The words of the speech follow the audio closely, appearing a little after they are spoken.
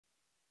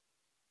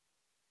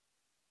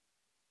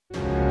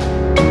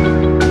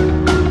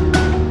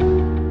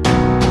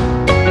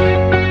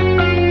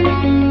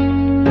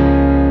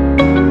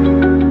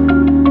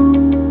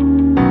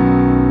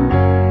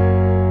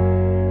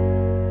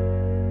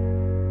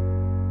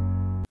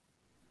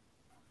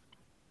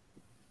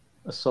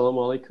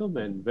Assalamu alaikum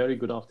and very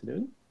good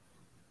afternoon.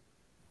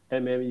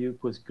 MMU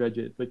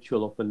Postgraduate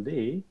Virtual Open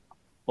Day,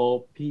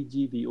 or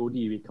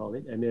PGVOD we call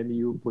it,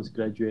 MMU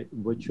Postgraduate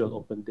Virtual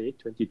Open Day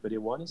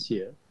 2021 is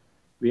here.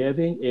 We're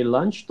having a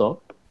lunch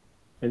talk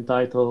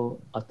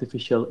entitled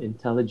Artificial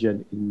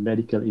Intelligence in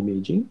Medical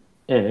Imaging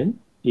and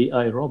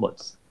AI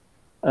Robots.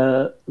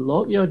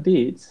 Log your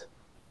dates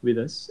with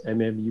us,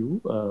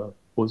 MMU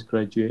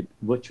Postgraduate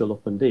Virtual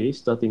Open Day,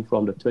 starting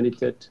from the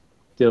 23rd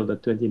till the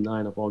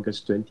 29th of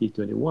August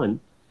 2021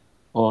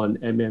 on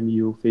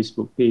MMU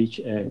Facebook page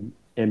and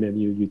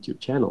MMU YouTube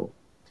channel.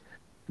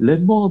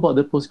 Learn more about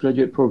the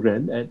postgraduate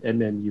program at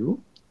MMU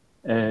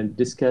and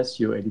discuss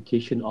your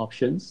education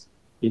options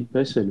in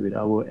person with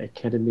our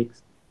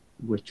academics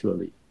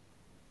virtually.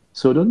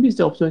 So don't miss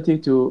the opportunity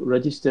to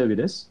register with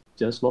us.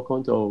 Just log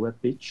on to our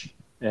webpage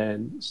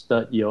and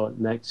start your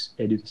next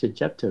education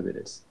chapter with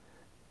us.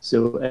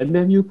 So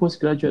MMU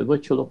Postgraduate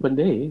Virtual Open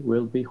Day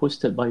will be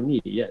hosted by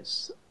me,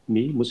 yes,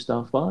 me,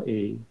 Mustafa,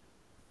 a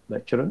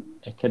lecturer,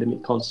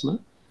 academic counselor,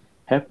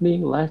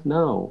 happening live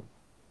now.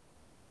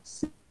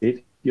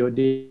 Save your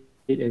date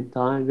and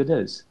time with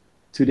us.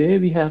 Today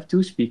we have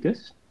two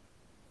speakers.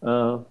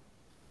 Let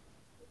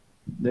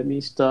me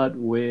start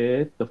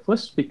with the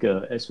first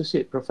speaker,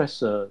 Associate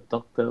Professor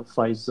Dr.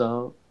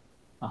 Faisal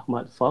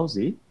Ahmad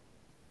Fauzi.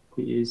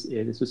 He is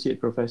an Associate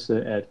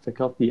Professor at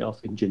Faculty of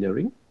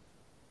Engineering.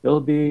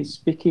 He'll be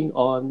speaking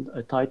on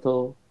a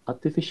title,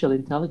 Artificial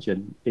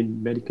Intelligence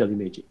in Medical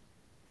Imaging.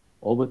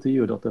 Over to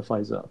you, Dr.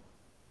 Faisal,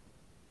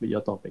 with your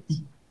topics.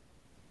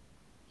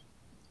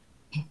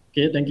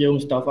 Okay, thank you,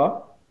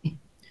 Mustafa.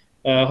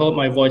 I hope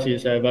my voice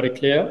is very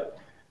clear.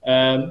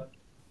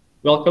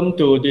 Welcome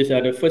to this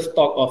the first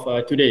talk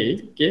of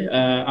today. Okay,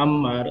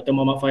 I'm Dr.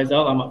 Muhammad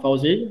Faisal Ahmad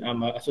Fauzi.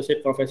 I'm an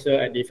Associate Professor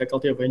at the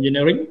Faculty of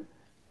Engineering.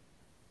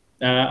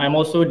 I'm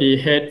also the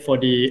head for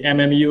the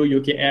MMU,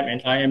 UKM,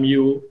 and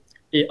IMU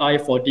AI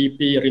for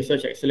DP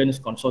Research Excellence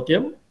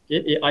Consortium.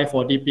 Okay, AI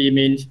for DP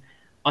means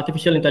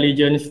Artificial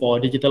Intelligence for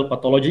Digital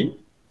Pathology.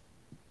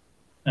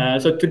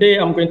 So today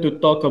I'm going to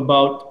talk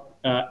about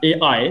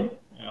AI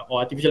or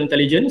Artificial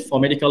Intelligence for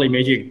Medical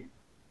Imaging.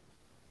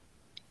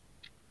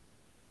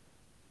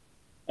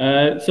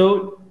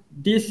 So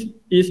this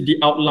is the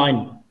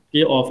outline,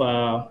 okay, of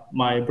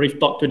my brief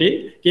talk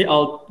today. Okay,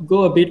 I'll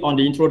go a bit on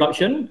the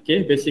introduction.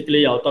 Okay,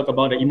 basically I'll talk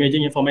about the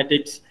imaging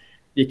informatics,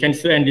 the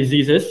cancer and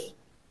diseases.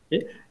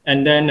 Okay,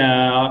 and then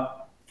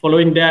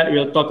following that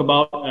we'll talk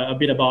about a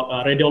bit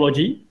about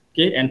radiology,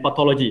 okay, and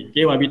pathology.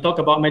 Okay, when we talk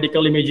about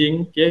medical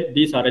imaging, okay,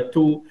 these are the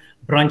two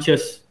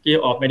branches, okay,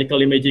 of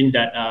medical imaging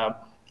that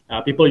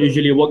people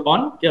usually work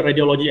on, okay,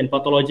 radiology and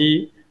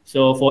pathology.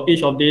 So for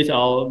each of these,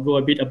 I'll go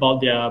a bit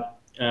about their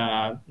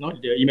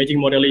the imaging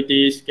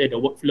modalities, okay, the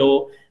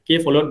workflow,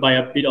 okay, followed by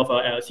a bit of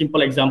a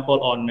simple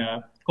example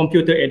on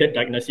computer-aided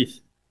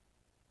diagnosis.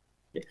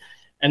 Okay.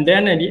 And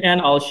then at the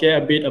end, I'll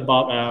share a bit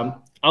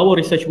about our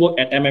research work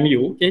at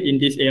MMU, okay, in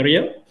this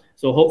area.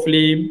 So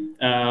hopefully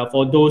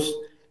for those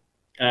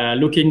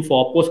looking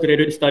for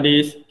postgraduate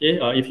studies, okay,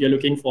 if you're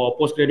looking for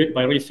postgraduate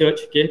by research,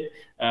 okay,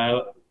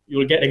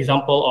 you'll get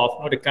example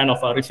of the kind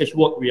of research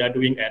work we are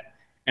doing at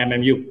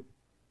MMU.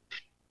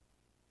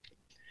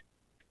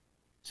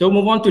 So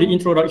move on to the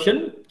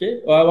introduction. Okay,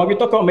 when we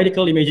talk about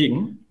medical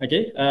imaging,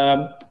 okay,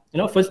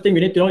 first thing we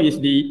need to know is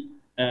the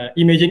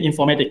imaging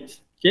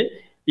informatics. Okay,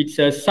 it's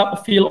a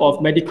subfield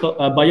of medical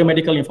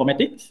biomedical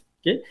informatics.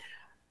 Okay,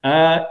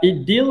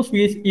 it deals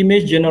with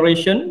image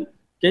generation,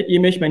 okay,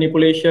 image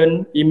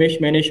manipulation, image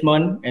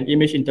management, and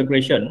image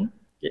integration.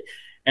 Okay,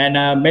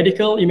 and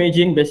medical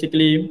imaging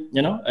basically,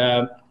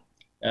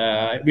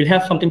 will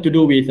have something to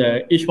do with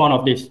each one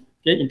of these.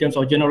 Okay, in terms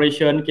of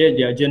generation, okay,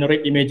 they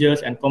generate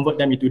images and convert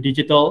them into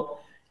digital.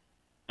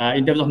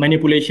 In terms of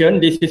manipulation,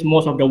 this is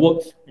most of the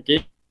works.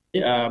 Okay,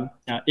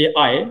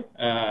 AI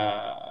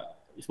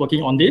is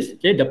working on this.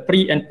 Okay, the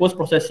pre and post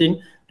processing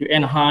to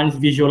enhance,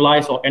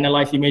 visualize, or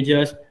analyze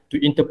images,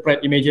 to interpret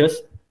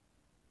images.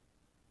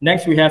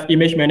 Next, we have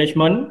image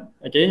management.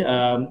 Okay,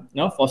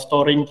 for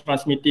storing,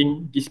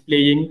 transmitting,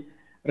 displaying,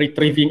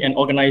 retrieving, and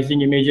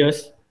organizing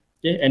images.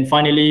 Okay, and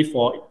finally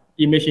for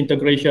image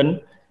integration,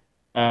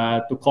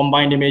 to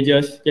combine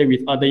images, okay,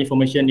 with other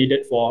information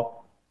needed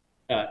for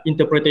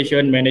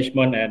interpretation,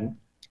 management, and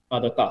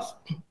other tasks.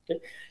 Okay.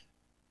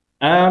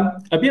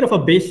 A bit of a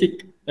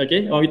basic,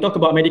 okay, when we talk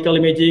about medical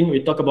imaging,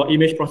 we talk about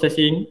image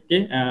processing,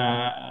 okay,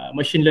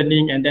 machine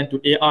learning, and then to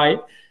AI.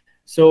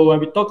 So when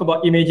we talk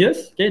about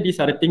images, okay, these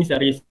are the things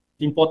that is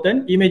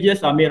important.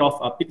 Images are made of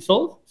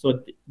pixels.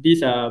 So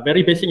these are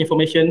very basic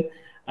information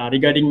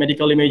regarding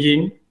medical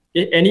imaging.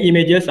 Okay. Any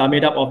images are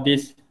made up of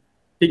this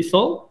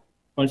pixel.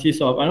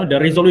 Consists of the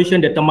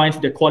resolution determines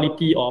the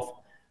quality of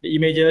the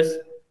images.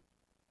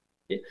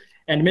 Okay.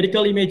 And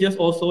medical images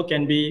also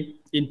can be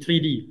in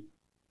 3D.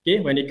 Okay,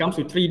 when it comes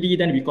to 3D,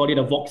 then we call it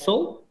a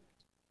voxel.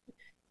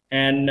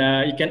 And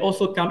it can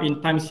also come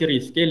in time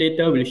series. Okay,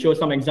 later we'll show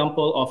some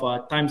example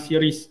of time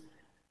series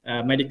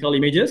medical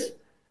images.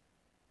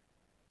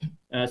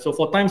 So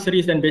for time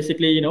series, then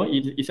basically,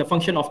 it's a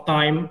function of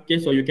time. Okay,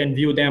 so you can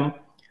view them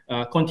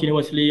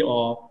continuously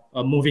or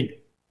moving.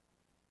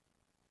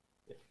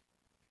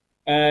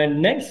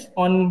 Next,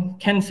 on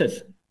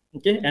cancers,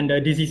 okay, and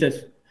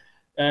diseases.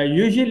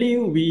 Usually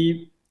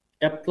we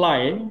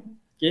apply,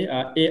 okay,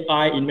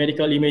 AI in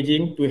medical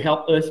imaging to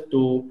help us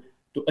to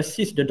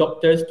assist the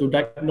doctors to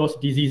diagnose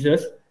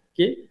diseases,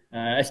 okay,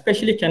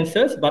 especially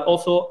cancers, but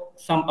also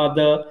some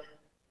other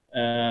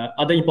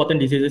important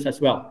diseases as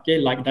well, okay,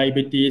 like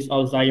diabetes,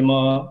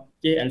 Alzheimer,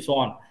 okay, and so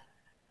on.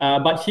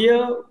 But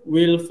here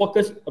we'll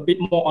focus a bit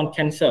more on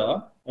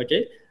cancer,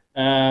 okay,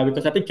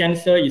 because I think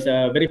cancer is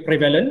very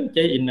prevalent,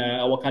 okay, in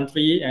our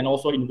country and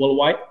also in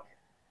worldwide.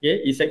 Okay,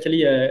 it's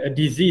actually a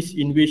disease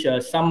in which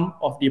some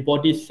of the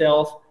body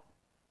cells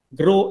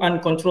grow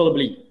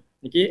uncontrollably,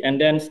 okay,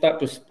 and then start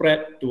to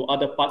spread to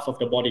other parts of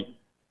the body.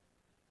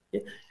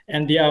 Okay?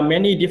 And there are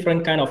many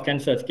different kind of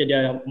cancers. Okay,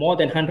 there are more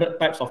than 100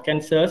 types of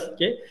cancers.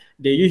 Okay,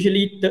 they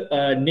usually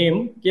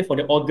name, okay, for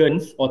the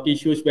organs or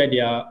tissues where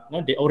they are,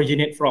 they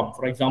originate from.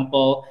 For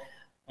example,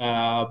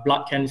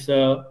 blood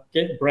cancer,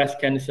 okay, breast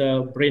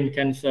cancer, brain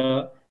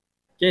cancer.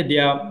 Okay,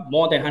 there are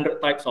more than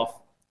 100 types of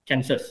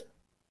cancers.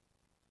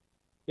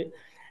 Okay.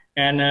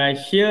 And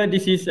here,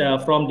 this is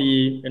from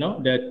the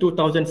the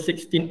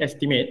 2016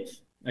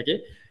 estimates.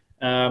 Okay,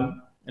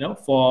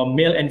 for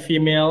male and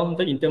female,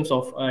 in terms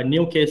of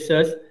new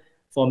cases,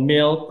 for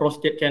male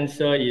prostate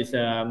cancer is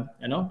the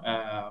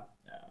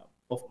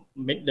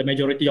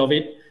majority of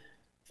it.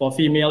 For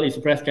female is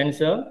breast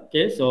cancer.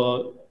 Okay,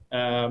 so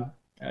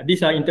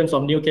these are in terms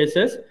of new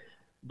cases.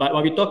 But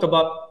when we talk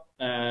about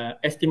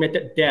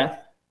estimated death,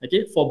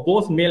 okay, for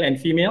both male and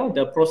female,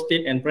 the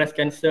prostate and breast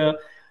cancer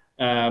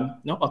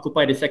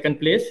occupy the second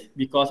place,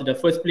 because the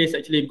first place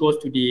actually goes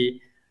to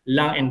the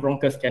lung and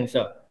bronchus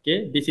cancer.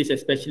 Okay, this is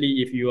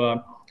especially if you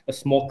are a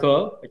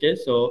smoker. Okay,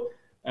 so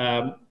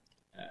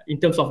in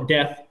terms of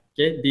death,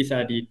 okay, these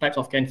are the types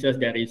of cancers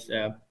that is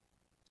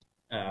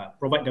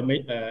provide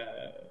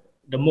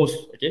the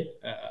most, okay,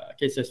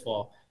 cases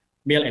for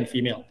male and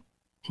female.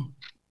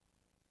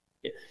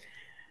 Okay.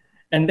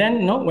 And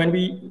then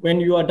when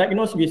you are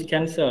diagnosed with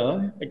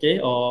cancer, okay,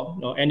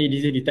 or any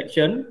disease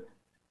detection,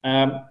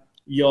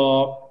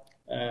 your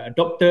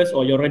doctors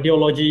or your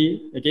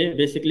radiology, okay,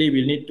 basically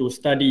will need to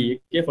study.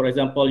 Okay, for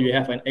example, you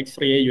have an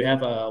X-ray, you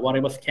have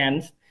whatever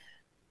scans.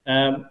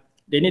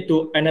 They need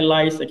to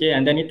analyze, okay,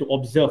 and they need to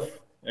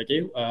observe,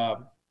 okay,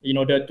 in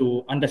order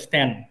to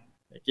understand,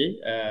 okay,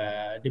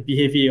 the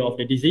behavior of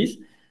the disease.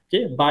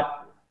 Okay,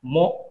 but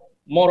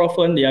more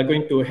often they are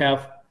going to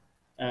have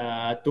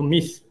to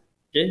miss.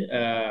 Okay,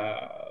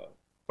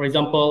 for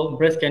example,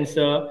 breast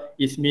cancer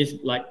is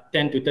missed like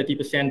 10 to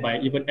 30% by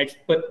even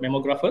expert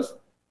mammographers.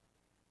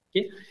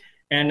 Okay,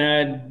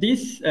 and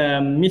these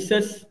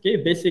misses, okay,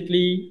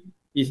 basically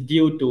is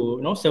due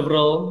to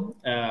several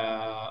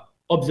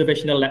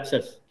observational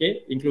lapses,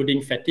 okay,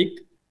 including fatigue.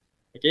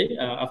 Okay,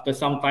 after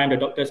some time the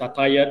doctors are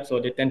tired, so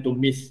they tend to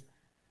miss,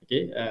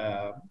 okay,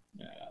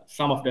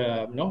 some of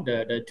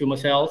the tumor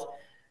cells.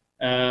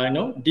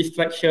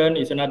 Distraction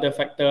is another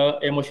factor,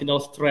 emotional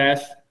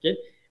stress. Okay,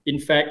 in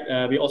fact,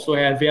 we also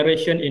have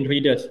variation in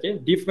readers. Okay,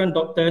 different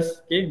doctors,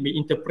 okay, may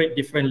interpret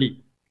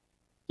differently.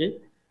 Okay,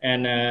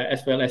 and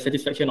as well as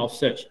satisfaction of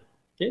search.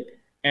 Okay,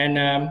 and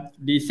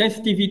the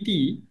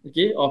sensitivity,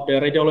 okay, of the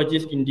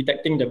radiologist in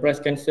detecting the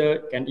breast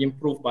cancer can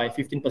improve by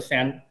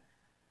 15%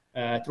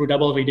 through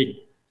double reading.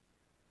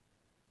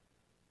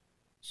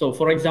 So,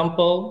 for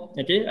example,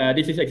 okay,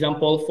 this is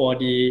example for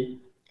the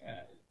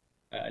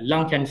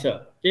lung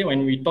cancer. Okay,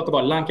 when we talk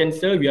about lung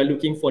cancer, we are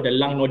looking for the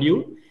lung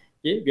nodule.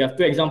 Okay, we have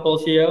two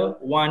examples here.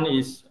 One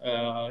is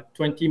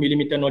 20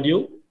 millimeter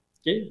nodule,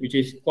 okay, which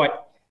is quite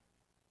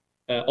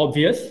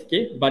obvious.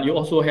 Okay, but you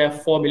also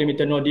have 4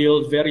 millimeter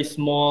nodules, very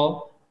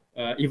small.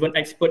 Even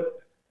expert,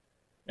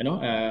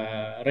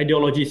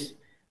 radiologists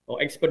or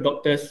expert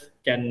doctors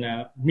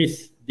can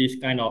miss these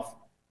kind of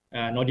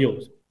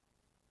nodules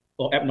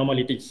or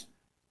abnormalities.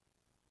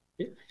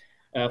 Okay.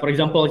 For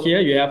example,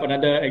 here you have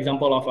another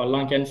example of a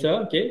lung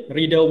cancer. Okay,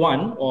 reader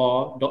 1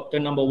 or doctor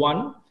number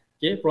 1.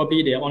 Okay,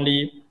 probably they are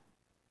only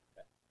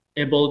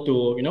able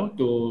to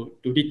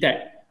to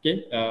detect,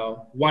 okay,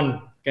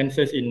 one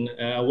cancers in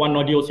one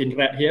nodules in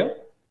red here.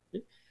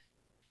 Okay.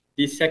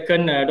 The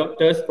second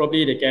doctors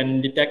probably they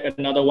can detect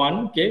another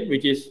one, okay,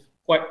 which is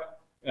quite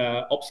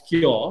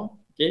obscure.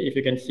 Okay, if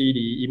you can see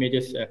the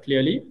images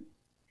clearly,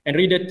 and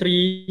reader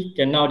 3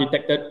 can now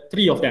detect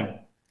 3 of them.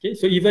 Okay,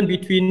 so even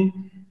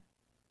between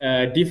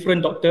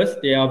different doctors,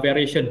 there are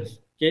variations,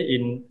 okay,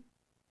 in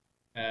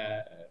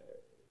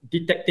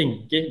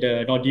detecting, okay,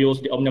 the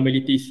nodules, the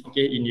abnormalities,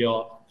 okay, in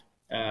your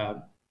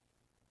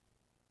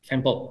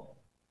sample.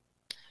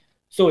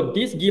 So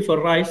this gives a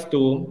rise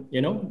to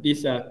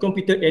this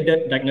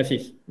computer-aided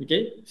diagnosis.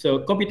 Okay, so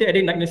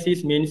computer-aided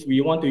diagnosis means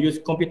we want to use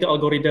computer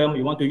algorithm,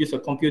 we want to use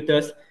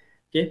computers,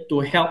 okay,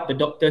 to help the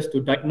doctors to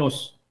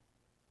diagnose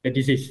the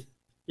disease.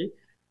 Okay,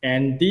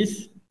 and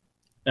this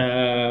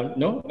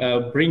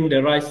bring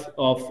the rise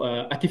of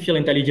artificial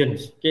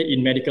intelligence, okay,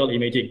 in medical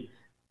imaging.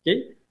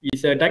 Okay,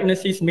 it's a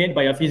diagnosis made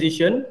by a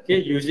physician, okay,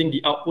 using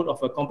the output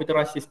of a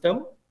computerized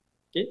system.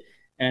 Okay,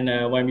 And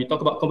when we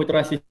talk about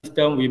computerized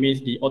system, we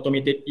mean the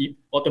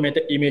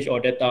automated image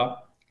or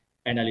data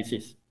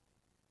analysis.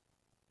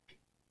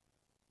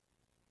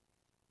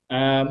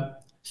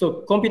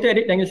 So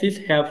computer-aided diagnosis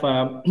have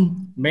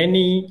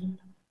many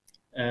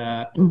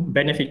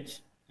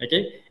benefits.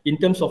 Okay, in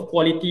terms of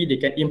quality, they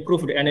can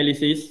improve the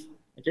analysis.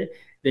 Okay,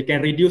 they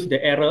can reduce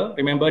the error.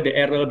 Remember the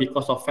error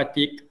because of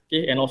fatigue.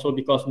 Okay, and also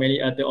because many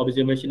other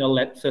observational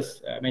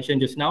lapses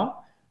mentioned just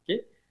now.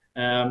 Okay,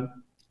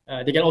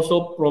 they can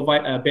also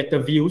provide better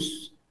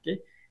views.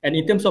 Okay, and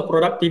in terms of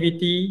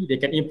productivity, they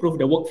can improve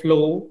the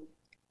workflow.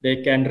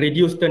 They can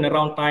reduce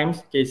turnaround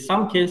times. Okay,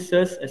 some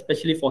cases,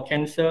 especially for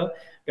cancer,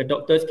 the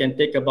doctors can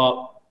take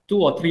about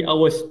 2 or 3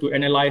 hours to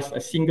analyze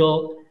a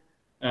single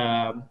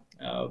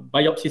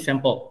biopsy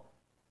sample.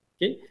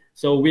 Okay,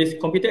 so with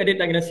computer-aided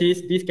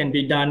diagnosis, this can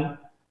be done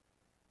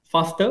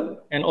faster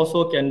and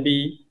also can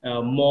be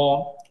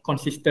more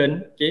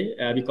consistent. Okay,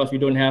 because we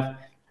don't have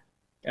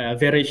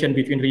variation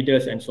between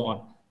readers and so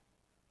on.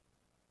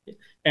 Okay.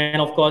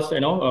 And of course,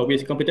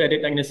 with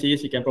computer-aided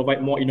diagnosis, you can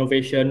provide more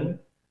innovation.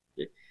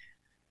 Okay.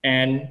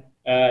 And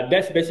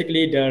that's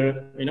basically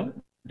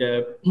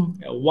the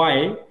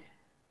why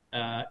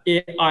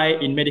AI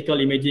in medical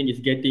imaging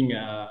is getting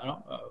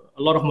a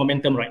lot of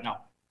momentum right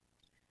now.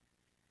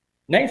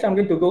 Next, I'm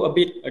going to go a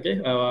bit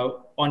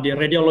on the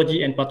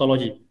radiology and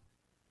pathology.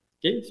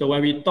 Okay, so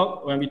when we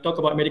talk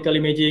about medical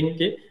imaging,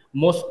 okay,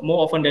 more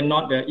often than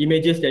not, the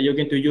images that you're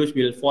going to use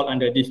will fall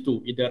under these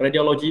two, either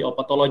radiology or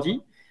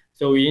pathology.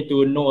 So we need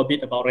to know a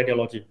bit about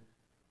radiology.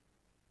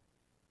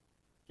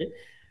 Okay.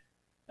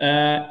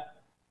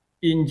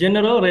 In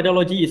general,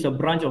 radiology is a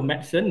branch of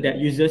medicine that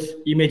uses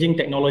imaging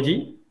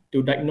technology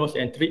to diagnose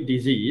and treat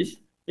disease.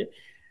 Okay.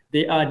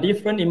 There are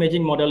different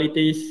imaging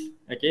modalities.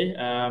 Okay,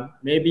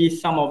 maybe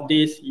some of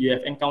these you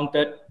have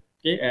encountered.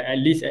 Okay, at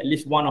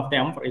least one of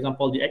them. For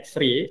example, the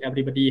X-ray.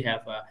 Everybody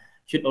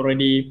should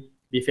already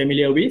be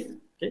familiar with.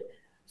 Okay,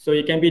 so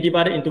it can be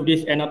divided into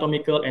these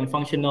anatomical and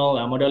functional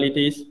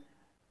modalities.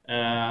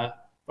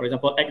 For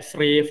example,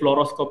 X-ray,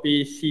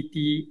 fluoroscopy,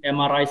 CT,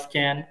 MRI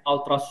scan,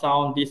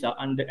 ultrasound, these are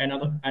under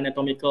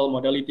anatomical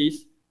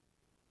modalities.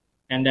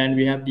 And then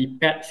we have the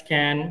PET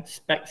scan,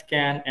 SPECT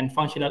scan, and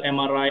functional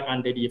MRI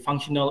under the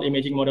functional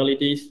imaging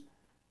modalities.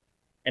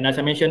 And as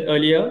I mentioned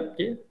earlier,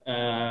 okay,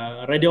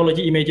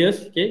 radiology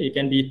images, okay, it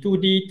can be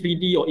 2D,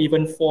 3D, or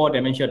even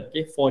 4-dimension,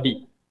 okay,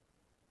 4D.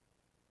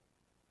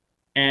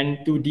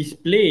 And to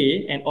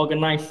display and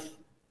organize,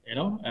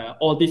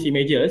 all these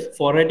images,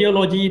 for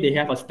radiology, they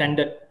have a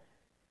standard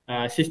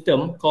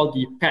system called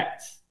the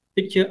PACS,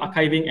 Picture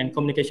Archiving and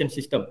Communication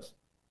Systems.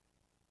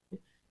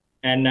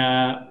 And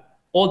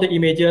all the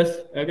images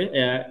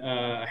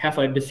have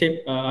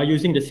are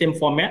using the same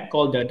format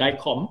called the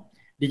DICOM,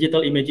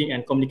 Digital Imaging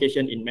and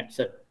Communication in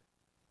Medicine.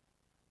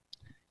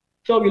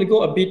 So we'll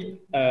go a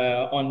bit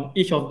on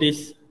each of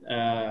these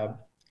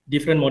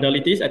different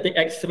modalities. I think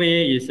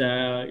X-ray is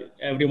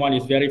everyone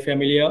is very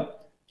familiar.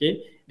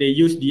 Okay, they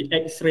use the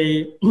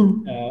X-ray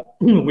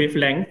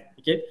wavelength.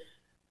 Okay,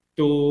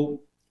 to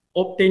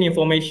obtain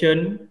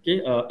information,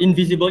 okay,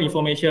 invisible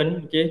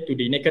information, okay, to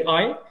the naked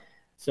eye.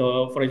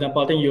 So, for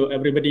example, I think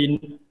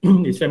everybody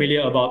is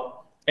familiar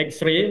about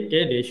X-ray.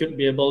 Okay, they should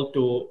be able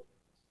to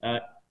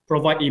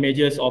provide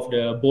images of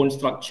the bone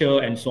structure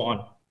and so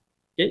on.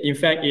 Okay, in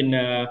fact, in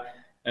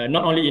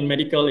not only in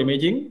medical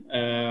imaging,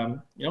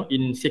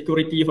 in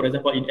security, for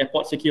example, in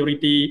airport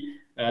security,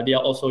 they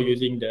are also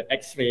using the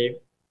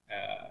X-ray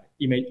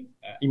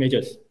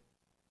images.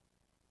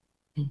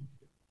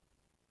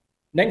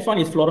 Next one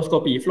is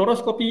fluoroscopy.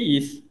 Fluoroscopy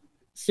is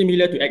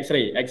similar to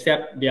X-ray,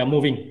 except they are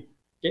moving.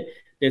 Okay,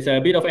 there's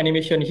a bit of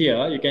animation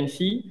here. You can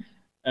see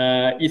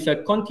it's a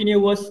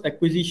continuous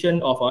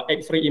acquisition of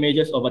X-ray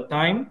images over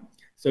time.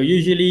 So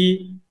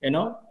usually,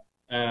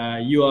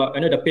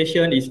 the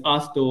patient is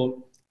asked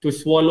to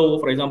swallow,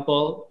 for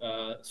example,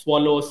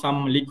 swallow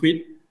some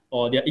liquid,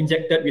 or they're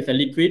injected with a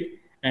liquid,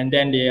 and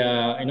then they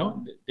are,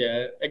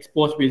 they're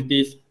exposed with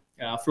this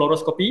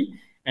fluoroscopy,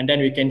 and then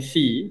we can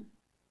see,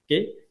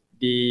 okay,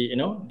 the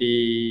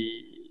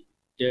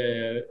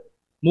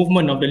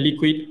movement of the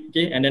liquid,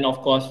 okay, and then of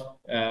course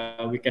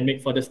we can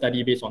make further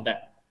study based on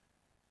that.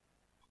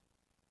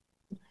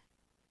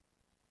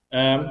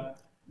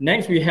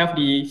 Next, we have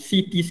the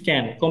CT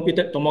scan,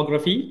 computed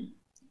tomography.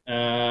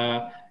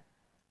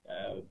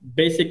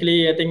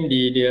 Basically, I think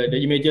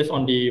the images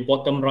on the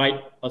bottom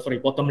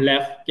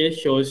left, okay,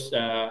 shows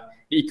the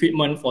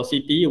equipment for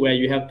CT, where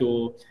you have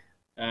to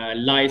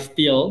lie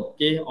still,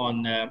 okay,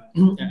 on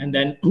and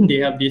then they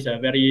have this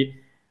very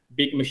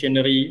big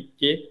machinery,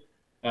 okay,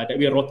 that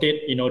we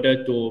rotate in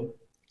order to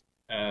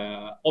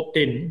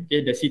obtain,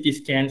 okay, the CT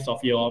scans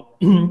of your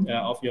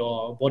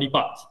body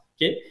parts.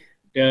 Okay,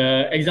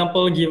 the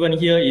example given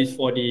here is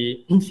for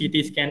the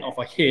CT scan of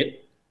a head,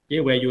 okay,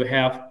 where you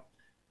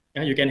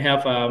can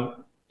have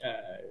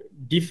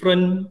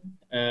different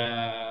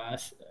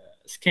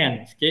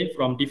scans, okay,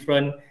 from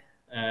different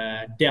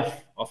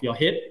depth of your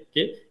head.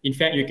 Okay, in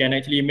fact, you can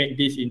actually make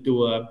this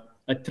into a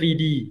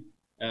 3D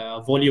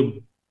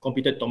volume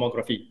computed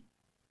tomography.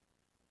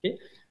 Okay,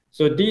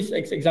 So this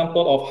is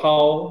example of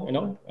how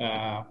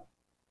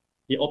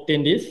we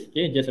obtain this.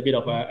 Okay, just a bit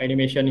of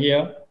animation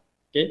here.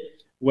 Okay,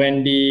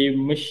 when the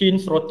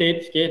machines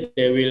rotate, okay,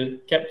 they will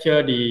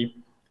capture the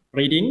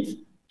readings.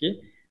 Okay,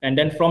 and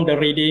then from the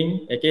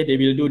reading, okay, they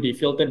will do the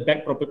filtered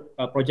back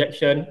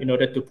projection in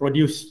order to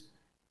produce,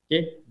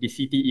 okay, the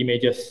CT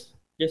images.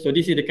 Okay, so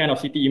this is the kind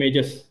of CT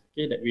images,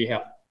 okay, that we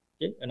have.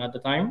 Okay, another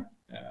time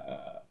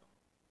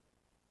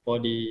for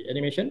the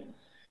animation.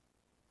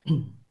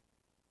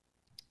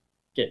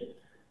 Okay.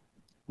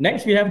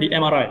 Next, we have the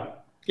MRI.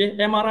 Okay,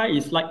 MRI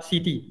is like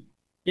CT,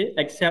 okay,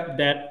 except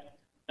that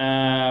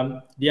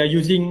they are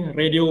using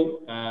radio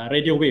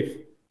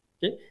wave.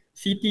 Okay,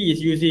 CT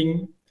is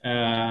using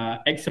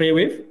X-ray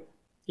wave.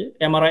 Okay,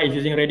 MRI is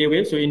using radio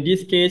wave. So in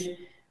this case,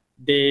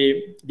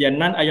 they are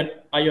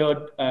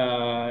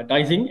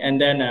non-iodizing, and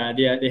then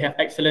they have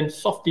excellent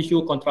soft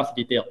tissue contrast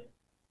detail.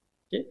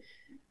 Okay.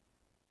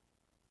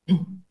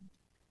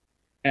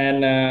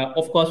 And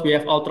of course, we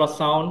have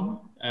ultrasound.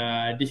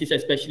 This is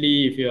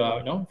especially if you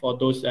are, for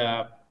those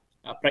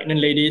pregnant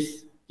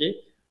ladies, okay,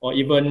 or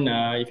even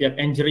if you have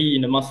injury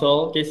in the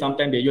muscle, okay,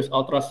 sometimes they use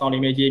ultrasound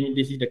imaging.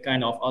 This is the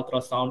kind of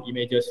ultrasound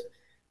images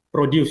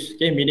produced,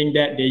 okay, meaning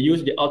that they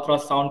use the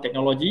ultrasound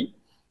technology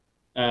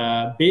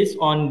based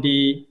on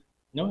the,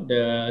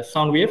 the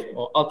sound wave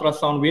or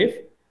ultrasound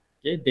wave.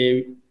 Okay,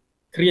 they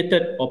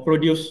created or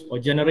produce or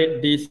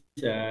generate these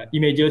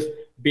images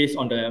based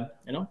on the,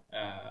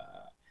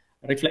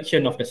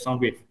 reflection of the sound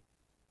wave.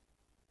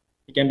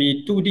 It can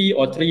be 2D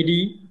or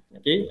 3D,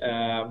 okay,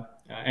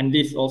 and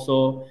this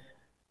also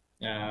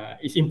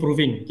is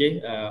improving, okay,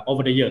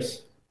 over the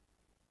years.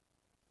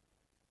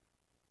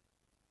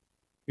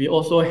 We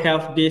also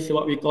have this,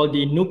 what we call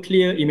the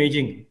nuclear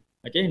imaging.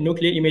 Okay,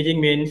 nuclear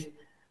imaging means,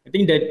 I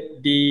think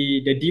that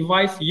the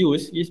device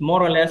used is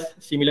more or less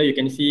similar. You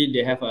can see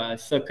they have a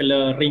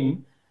circular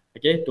ring,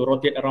 okay, to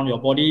rotate around your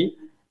body.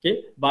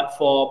 Okay, but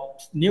for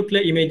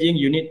nuclear imaging,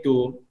 you need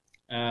to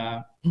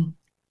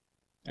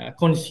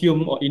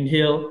consume or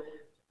inhale,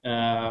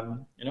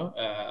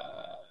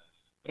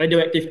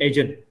 radioactive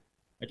agent.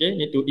 Okay,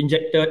 need to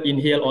injected,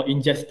 inhale, or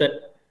ingested,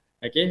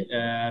 okay,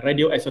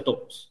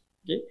 radioisotopes.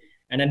 Okay,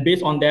 and then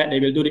based on that,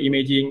 they will do the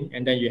imaging,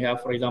 and then you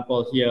have, for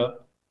example, here,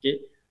 okay,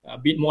 a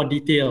bit more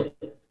detail,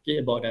 okay,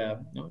 about the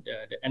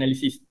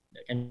analysis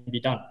that can be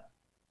done.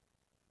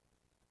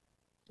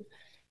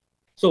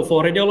 So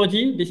for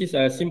radiology, this is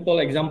a simple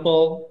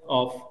example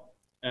of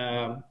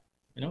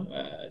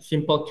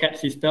simple CAT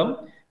system.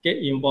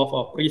 Okay, involve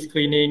of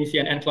pre-screening,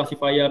 CNN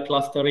classifier,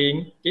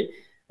 clustering. Okay,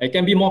 it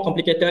can be more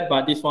complicated,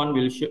 but this one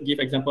will give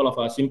example of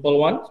a simple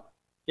one.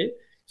 Okay,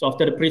 so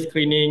after the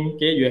pre-screening,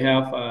 okay, you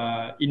have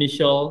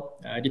initial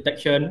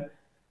detection.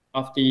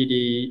 After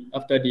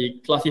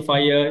the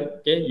classifier,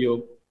 okay,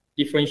 you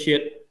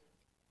differentiate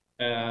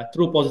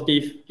true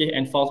positive, okay,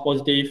 and false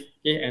positive,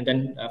 okay, and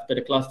then after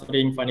the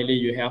clustering, finally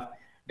you have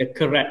the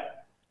correct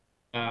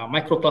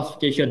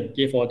microclassification,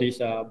 okay, for this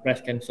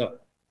breast cancer.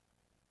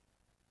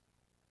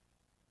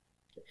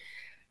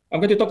 I'm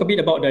going to talk a bit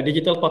about the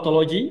digital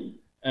pathology.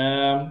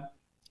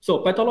 So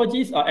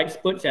pathologists are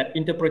experts at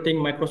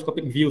interpreting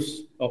microscopic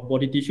views of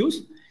body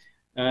tissues.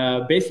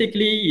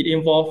 Basically, it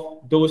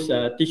involves those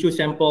tissue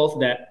samples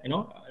that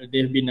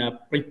they've been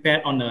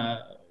prepared on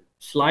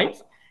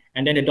slides,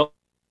 and then the doctor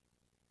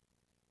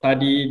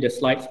study the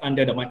slides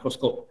under the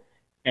microscope.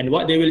 And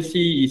what they will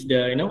see is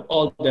the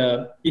all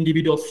the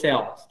individual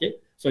cells. Okay,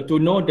 so to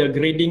know the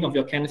grading of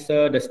your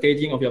cancer, the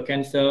staging of your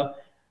cancer,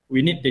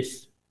 we need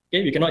this.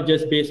 Okay, we cannot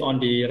just base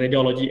on the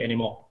radiology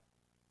anymore.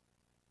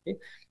 Okay,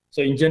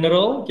 so in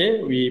general,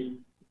 okay,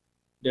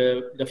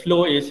 the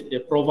flow is they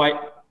provide,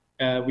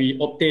 we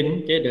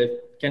obtain, okay, the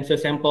cancer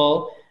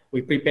sample,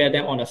 we prepare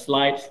them on the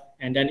slides,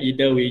 and then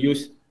either we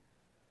use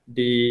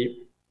the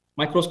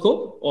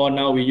microscope or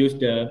now we use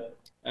the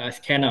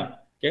scanner,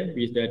 okay,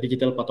 with the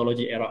digital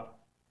pathology era.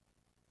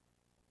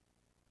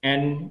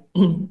 And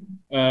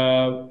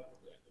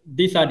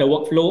these are the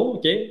workflow.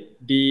 Okay,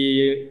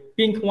 the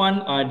pink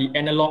one are the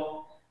analog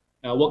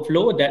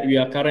workflow that we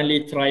are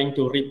currently trying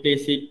to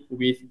replace it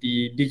with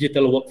the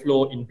digital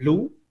workflow in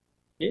blue.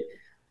 Okay,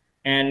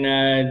 and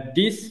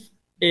this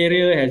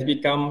area has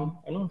become,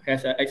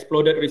 has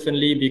exploded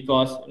recently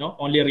because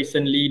only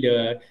recently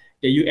the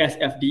US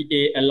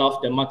FDA allows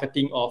the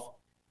marketing of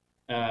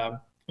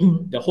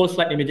the whole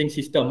slide imaging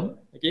system,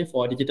 okay,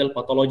 for digital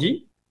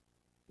pathology.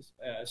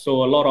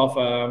 So a lot of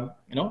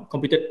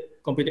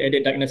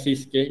computer-aided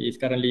diagnosis, okay, is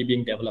currently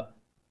being developed.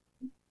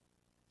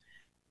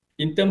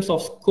 In terms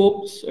of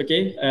scopes,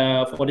 okay,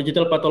 for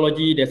digital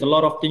pathology, there's a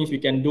lot of things we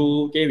can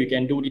do. Okay, we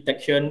can do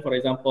detection, for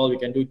example, we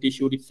can do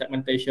tissue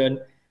segmentation,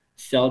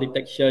 cell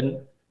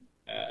detection,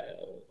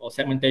 or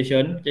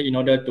segmentation, okay, in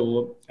order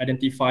to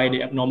identify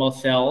the abnormal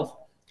cells.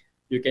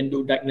 You can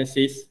do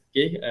diagnosis,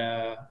 okay,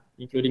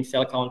 including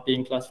cell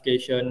counting,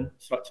 classification,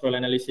 structural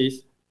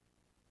analysis,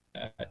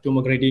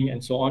 tumor grading,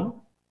 and so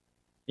on.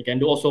 You can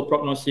do also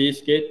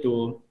prognosis, okay,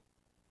 to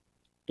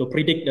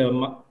predict the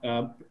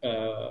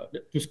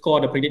to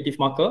score the predictive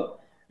marker,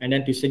 and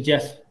then to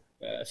suggest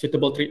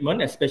suitable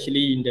treatment,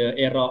 especially in the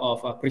era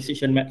of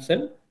precision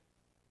medicine.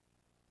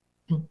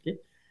 Okay.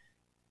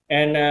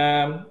 And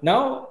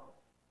now,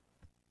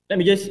 let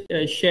me just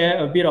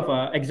share a bit of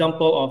an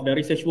example of the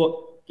research work,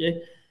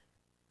 okay,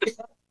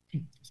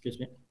 excuse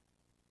me,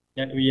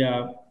 that we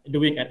are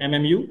doing at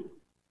MMU.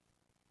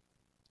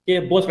 Okay,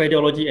 both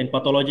radiology and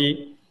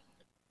pathology.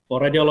 For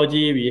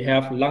radiology, we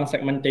have lung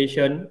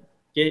segmentation,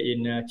 okay,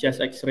 in chest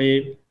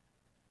X-ray.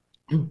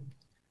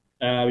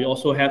 We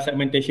also have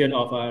segmentation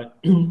of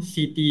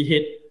CT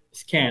head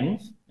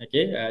scans.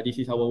 Okay, this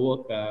is our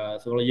work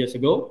several years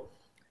ago.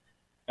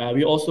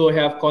 We also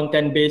have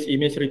content-based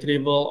image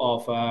retrieval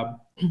of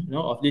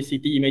of these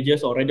CT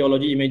images or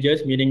radiology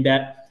images, meaning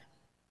that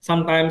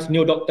sometimes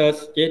new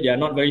doctors, okay, they are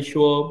not very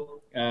sure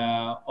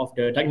of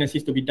the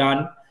diagnosis to be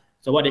done.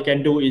 So what they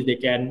can do is they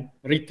can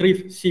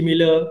retrieve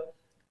similar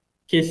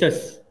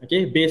cases,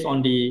 okay, based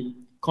on the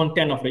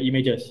content of the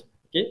images,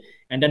 okay,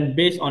 and then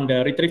based on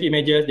the retrieved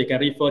images, they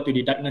can refer to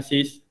the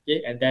diagnosis,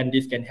 okay, and then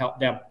this can help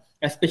them,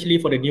 especially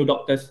for the new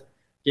doctors,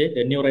 okay,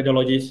 the new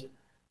radiologists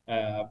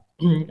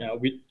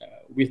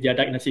with their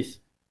diagnosis.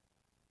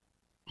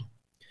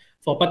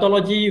 For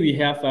pathology, we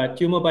have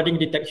tumor budding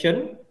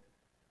detection.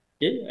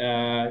 Okay,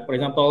 for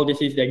example,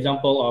 this is the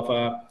example of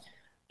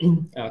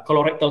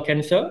colorectal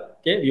cancer.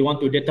 Okay, we want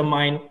to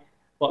determine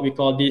what we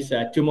call this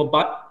tumor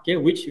bud, okay,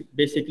 which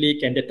basically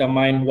can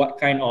determine what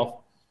kind of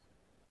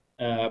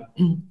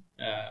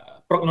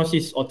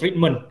prognosis or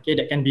treatment, okay,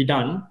 that can be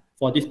done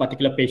for this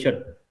particular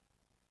patient.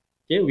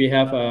 Okay, we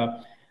have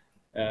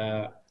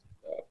a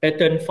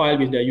patent filed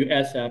with the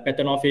US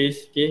Patent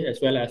Office, okay, as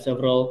well as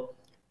several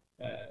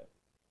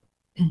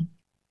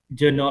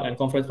journal and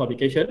conference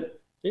publication.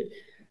 Okay.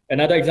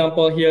 Another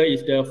example here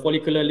is the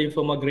follicular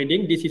lymphoma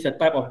grading. This is a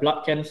type of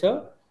blood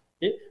cancer.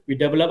 Okay. We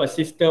develop a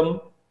system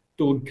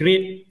to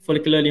grade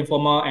follicular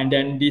lymphoma, and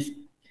then this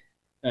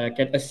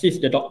can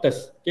assist the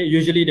doctors. Okay.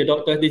 Usually the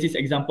doctors, this is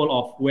example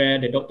of where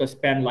the doctors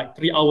spend like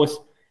 3 hours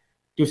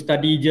to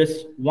study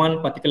just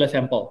one particular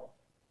sample.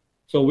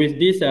 So with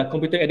this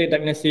computer-aided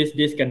diagnosis,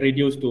 this can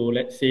reduce to,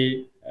 let's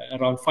say,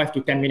 around 5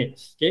 to 10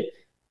 minutes. Okay.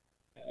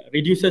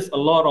 Reduces a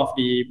lot of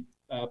the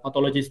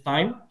pathologist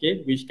time,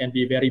 okay, which can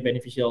be very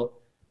beneficial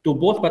to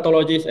both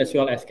pathologists as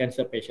well as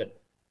cancer patients.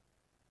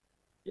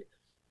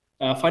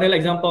 Final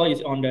example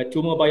is on the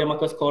tumor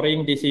biomarker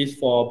scoring. This is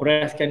for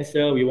breast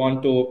cancer. We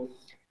want to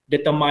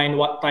determine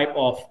what type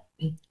of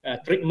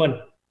treatment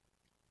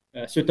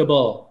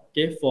suitable,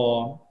 okay,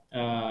 for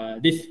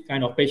this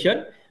kind of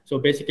patient. So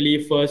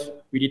basically, first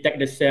we detect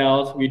the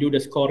cells, we do the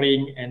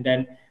scoring, and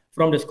then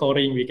from the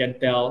scoring we can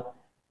tell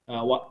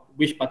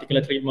which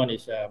particular treatment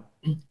is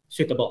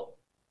suitable.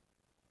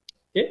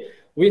 Okay,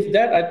 with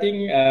that, I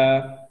think,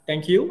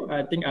 thank you.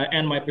 I think I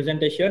end my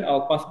presentation.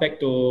 I'll pass back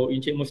to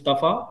Encik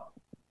Mustafa.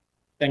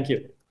 Thank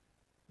you.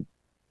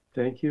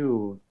 Thank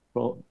you,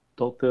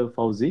 Dr.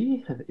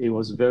 Fauzi. It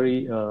was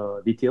very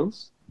detailed,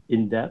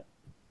 in-depth,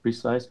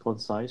 precise,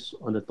 concise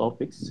on the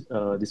topics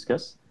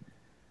discussed.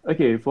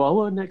 Okay, for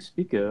our next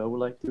speaker, I would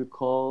like to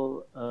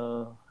call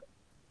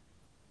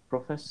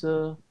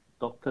Professor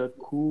Dr.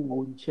 Koo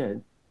Woon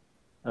Chen,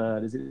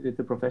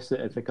 designated professor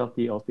at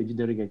Faculty of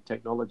Engineering and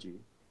Technology,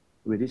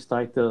 with his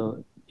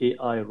title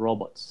AI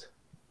Robots.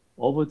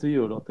 Over to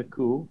you, Dr.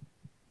 Koo.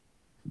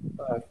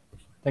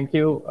 Thank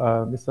you,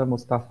 Mr.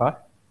 Mustafa.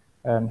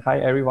 And hi,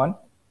 everyone.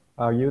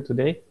 How are you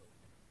today?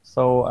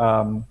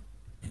 So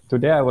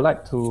today I would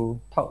like to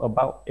talk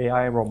about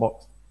AI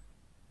robots.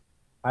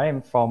 I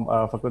am from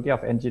Faculty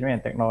of Engineering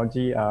and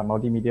Technology,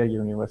 Multimedia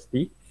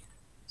University.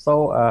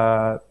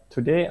 So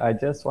today I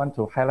just want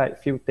to highlight a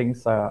few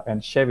things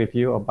and share with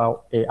you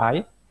about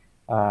AI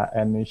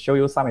and show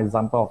you some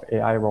example of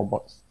AI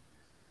robots.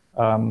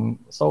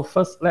 So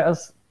first, let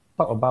us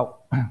talk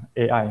about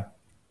AI.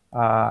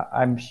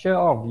 I'm sure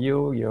all of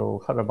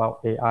you heard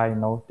about AI. You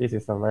know, this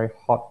is a very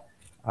hot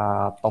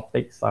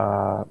topic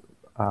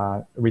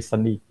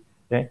recently.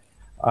 Okay.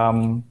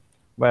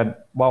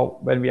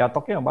 When we are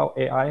talking about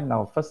AI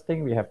now, first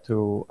thing we have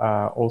to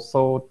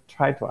also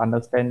try to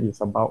understand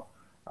is about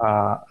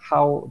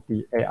how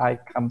the AI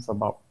comes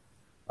about.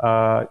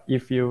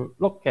 If you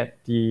look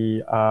at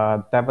the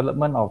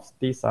development of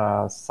these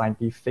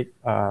scientific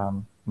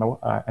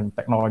and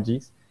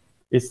technologies,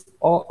 it's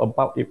all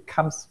about, it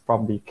comes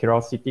from the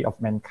curiosity of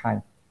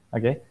mankind.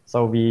 Okay,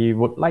 so we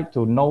would like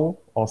to know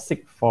or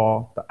seek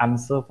for the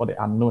answer for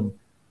the unknown.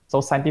 So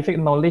scientific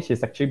knowledge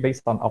is actually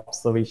based on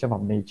observation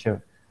of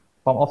nature.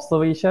 From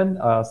observation,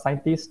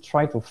 scientists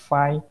try to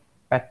find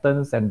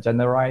patterns and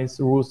generalize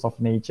rules of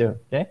nature.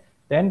 Okay,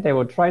 then they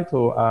will try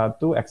to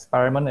do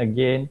experiment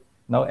again,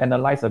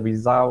 analyze the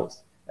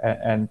results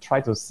and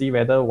try to see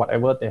whether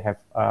whatever they have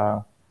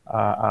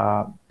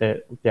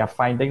their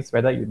findings,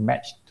 whether it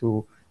matched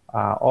to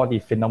all the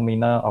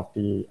phenomena of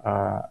the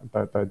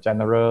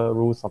general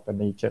rules of the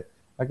nature.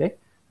 Okay,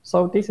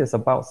 so this is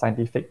about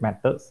scientific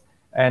methods.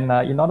 And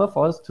in order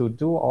for us to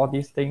do all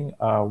these things,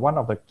 one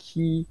of the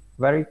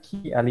very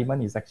key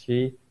element is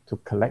actually to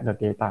collect the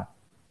data.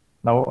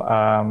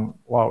 Now,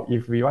 well,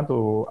 if we want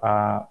to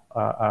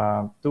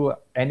do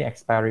any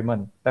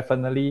experiment,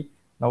 definitely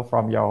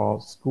from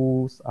your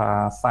school's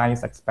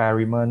science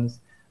experiments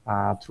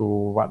to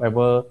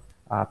whatever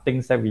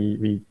things that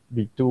we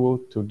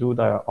do to do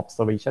the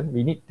observation,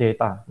 we need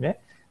data. Yeah?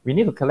 We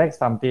need to collect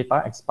some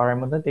data,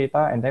 experimental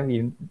data, and then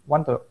we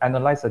want to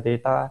analyze the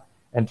data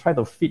and try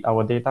to fit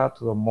our data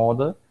to a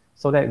model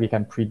so that we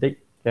can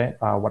predict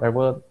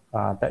whatever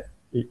that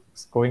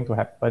is going to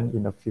happen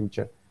in the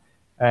future.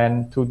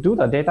 And to do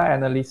the data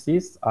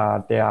analysis,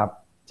 there are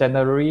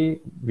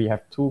generally, we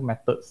have two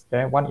methods.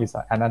 Okay? One is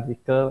an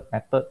analytical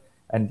method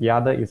and the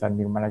other is a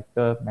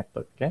numerical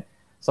method. Okay?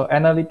 So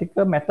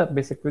analytical method,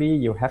 basically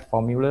you have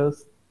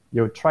formulas,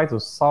 you try to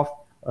solve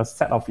a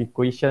set of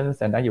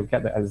equations and then you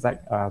get the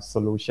exact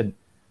solution.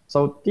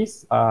 So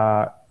this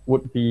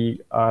would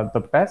be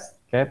the best,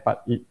 okay?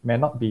 But it may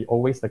not be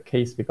always the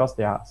case because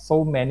there are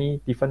so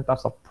many different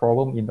types of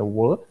problems in the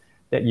world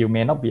that you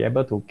may not be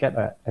able to get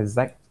an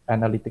exact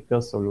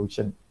analytical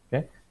solution.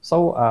 Okay,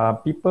 so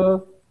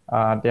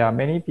there are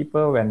many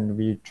people when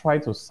we try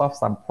to solve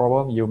some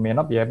problem, you may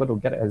not be able to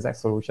get an exact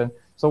solution.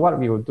 So what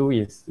we will do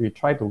is we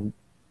try to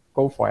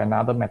go for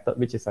another method,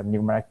 which is a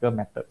numerical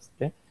method.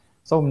 Okay,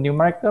 so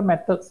numerical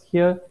methods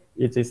here,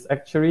 it is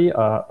actually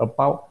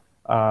about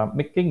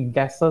making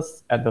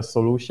guesses at the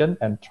solution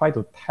and try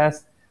to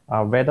test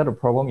whether the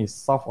problem is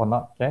solved or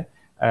not. Okay,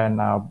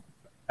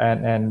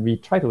 and we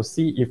try to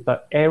see if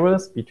the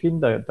errors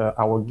between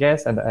our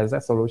guess and the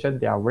exact solution,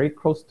 they are very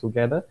close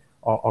together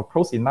or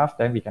close enough,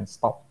 then we can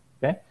stop.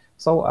 Okay,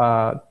 so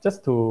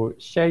just to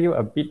share you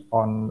a bit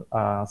on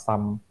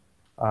some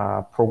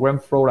program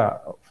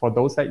flow for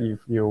those that if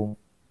you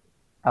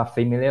are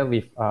familiar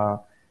with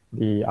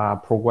the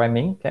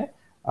programming. Okay,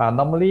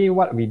 normally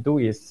what we do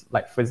is,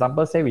 like for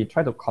example, say we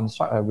try to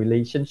construct a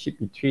relationship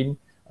between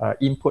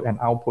input and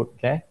output,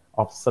 okay,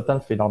 of certain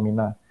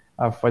phenomena.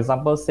 For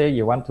example, say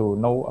you want to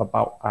know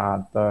about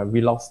the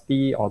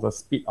velocity or the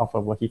speed of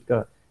a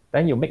vehicle.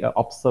 Then you make an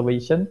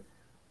observation,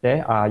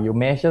 okay? You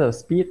measure the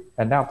speed,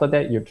 and then after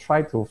that, you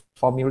try to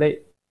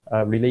formulate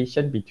a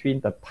relation between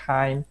the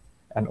time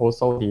and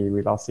also the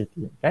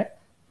velocity, okay?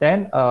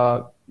 Then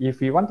if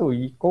we want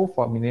to go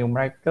for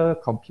numerical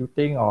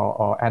computing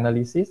or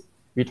analysis,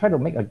 we try to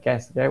make a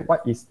guess, okay?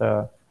 What is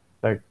your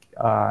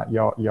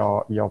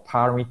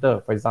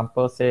parameter? For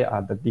example, say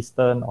the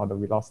distance or the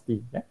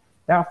velocity, okay?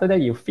 Then after that,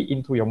 you fit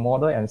into your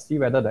model and see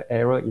whether the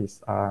error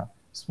is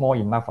small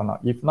enough or not.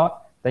 If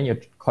not, then you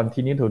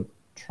continue to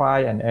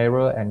try an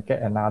error and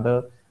get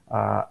another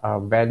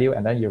value,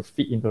 and then you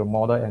fit into the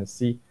model and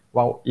see,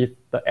 well, if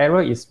the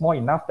error is small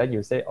enough, then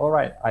you say, all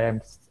right, I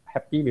am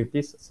happy with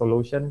this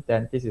solution,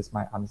 then this is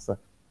my answer.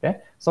 Okay,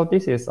 so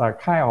this is a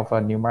kind of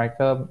a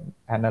numerical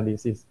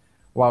analysis.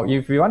 Well,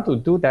 if you want to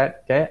do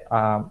that, okay,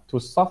 to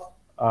solve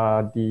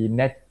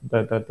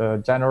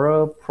the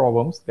general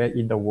problems, okay,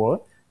 in the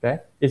world, okay,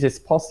 it is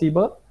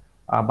possible,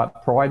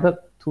 but provided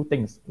two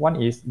things.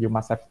 One is you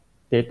must have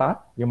data.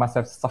 You must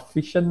have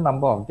sufficient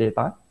number of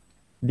data.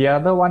 The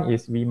other one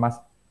is we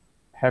must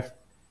have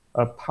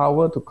a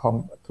power to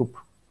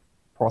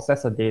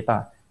process the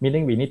data,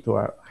 meaning we need to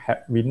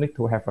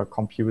have a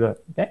computer.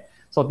 Okay,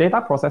 so data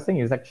processing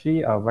is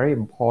actually very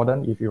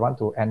important if you want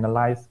to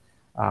analyze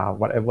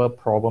whatever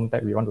problem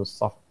that we want to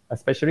solve.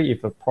 Especially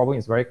if the problem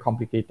is very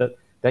complicated,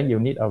 then you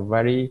need a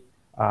very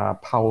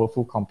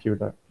powerful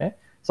computer. Okay.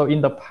 So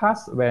in the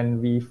past,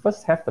 when we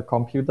first have the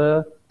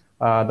computer,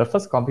 the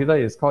first computer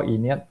is called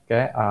ENIAC.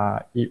 Okay,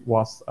 it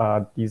was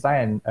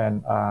designed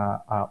and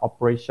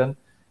operation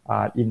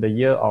in the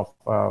year of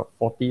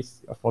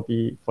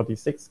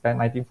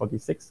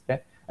 1946.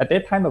 Okay, at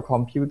that time the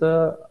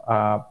computer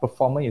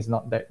performance is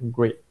not that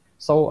great,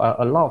 so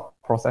a lot of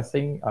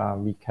processing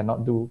we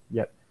cannot do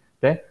yet.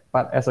 Okay,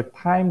 but as the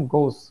time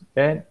goes,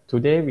 okay,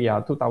 today we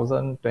are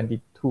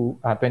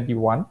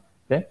 2021.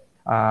 Okay,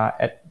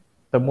 at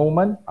the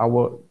moment,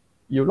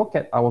 you look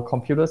at our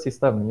computer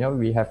system,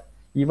 we have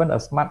even a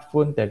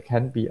smartphone that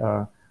can be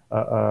a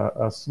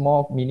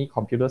small mini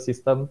computer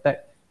system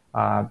that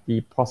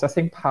the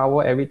processing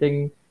power,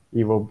 everything,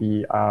 it will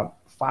be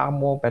far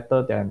more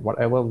better than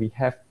whatever we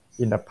have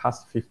in the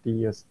past 50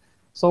 years.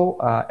 So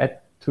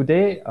at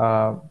today,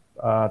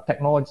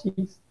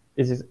 technologies,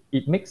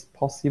 it makes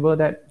possible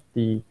that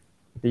the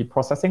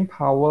processing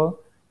power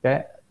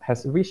that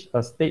has reached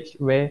a stage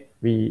where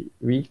we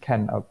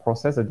can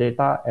process the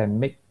data and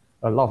make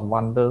a lot of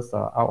wonders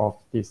out of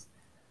this.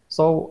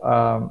 So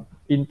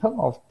in terms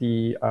of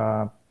the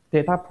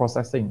data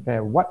processing,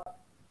 what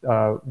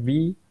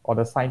we or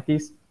the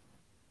scientists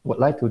would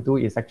like to do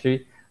is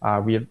actually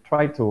we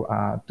try to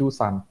do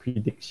some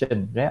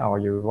prediction, or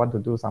you want to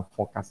do some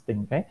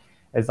forecasting. Okay,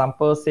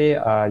 example, say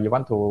you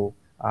want to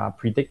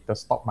predict the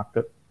stock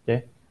market.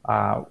 Okay,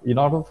 in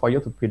order for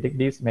you to predict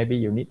this, maybe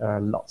you need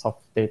lots of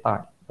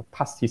data,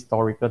 past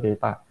historical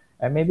data,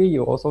 and maybe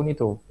you also need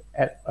to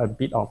add a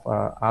bit of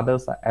other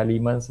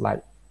elements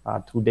like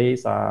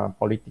today's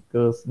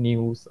political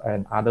news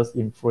and others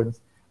influence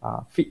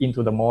fit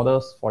into the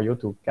models for you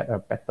to get a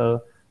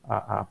better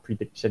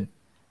prediction.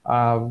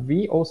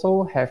 we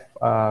also have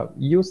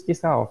used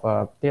this kind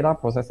of data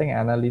processing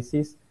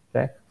analysis,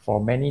 okay, for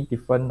many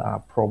different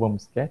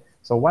problems. Okay,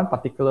 so one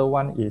particular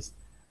one is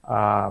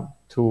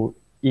to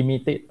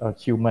imitate a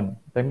human.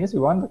 That means we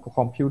want the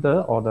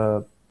computer or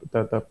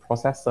the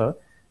processor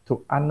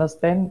to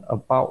understand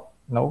about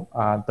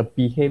the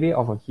behavior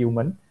of a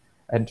human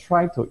and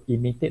try to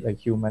imitate a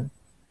human.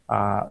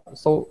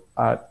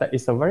 That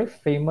is a very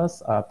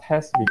famous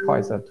test we call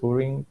it a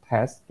Turing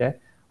test, okay,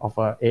 of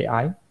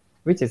AI,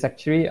 which is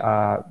actually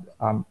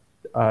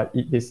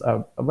it is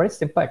a very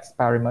simple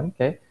experiment,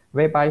 okay,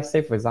 whereby,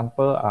 say for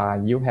example,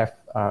 you have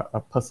a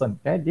person,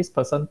 okay, this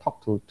person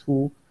talk to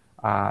two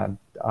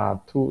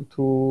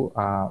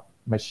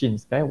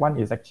machines. Okay, one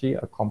is actually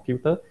a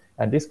computer,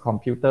 and this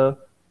computer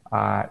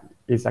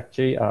is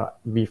actually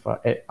with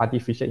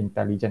artificial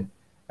intelligence.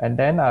 And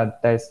then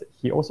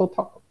he also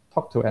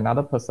talk to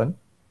another person,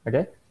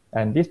 okay,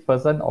 and this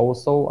person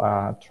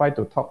also try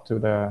to talk to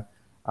the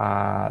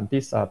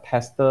this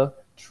tester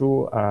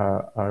through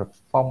a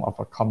form of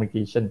a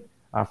communication.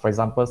 For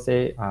example,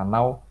 say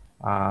now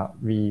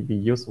we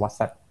use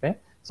WhatsApp. Okay,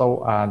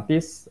 so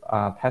this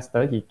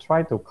tester, he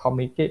tried to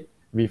communicate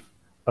with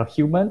a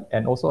human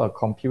and also a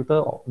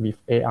computer with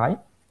AI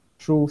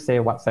through, say,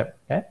 WhatsApp.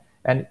 Okay,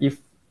 and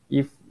if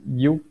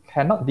you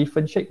cannot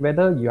differentiate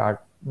whether you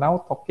are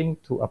now talking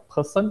to a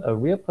person, a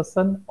real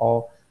person,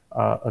 or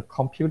a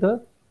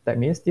computer, that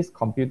means this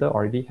computer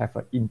already have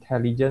an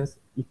intelligence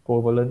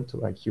equivalent to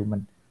a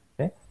human.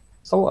 Okay,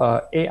 so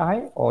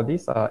AI or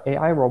this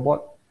AI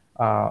robot,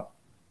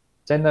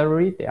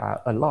 generally there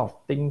are a lot of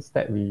things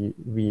that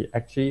we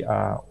actually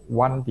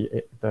want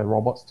the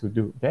robots to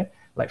do. Okay,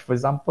 like for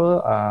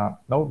example,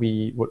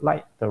 we would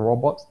like the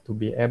robots to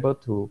be able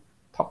to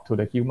talk to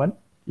the human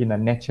in a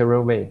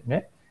natural way.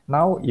 Okay?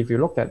 Now, if you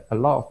look at a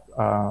lot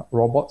of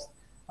robots,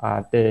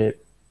 they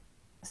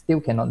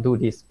still cannot do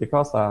this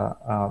because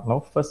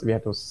first we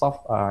have to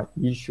solve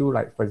issue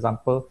like, for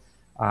example,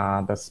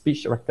 the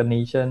speech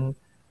recognition,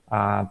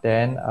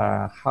 then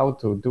how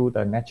to do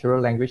the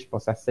natural language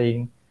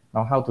processing,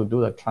 now how to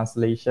do the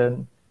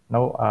translation.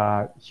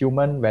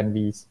 Human, when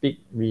we speak,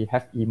 we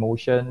have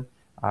emotion,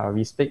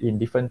 we speak in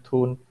different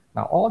tone.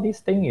 Now all these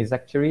things is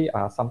actually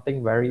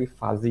something very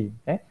fuzzy,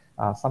 okay?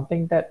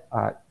 Something that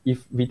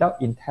if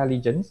without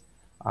intelligence,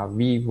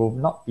 we will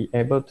not be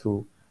able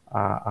to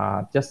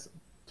just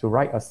to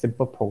write a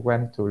simple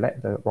program to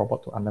let the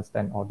robot to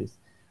understand all this.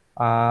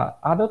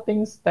 Other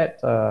things that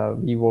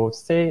we will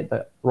say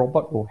the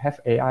robot will have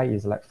AI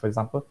is like, for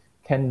example,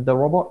 can the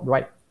robot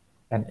write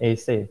an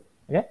essay?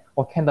 Okay?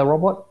 Or can the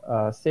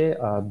robot say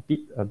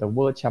beat the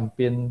world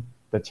champion,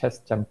 the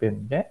chess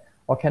champion? Okay?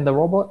 Or can the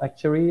robot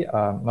actually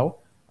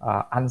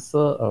answer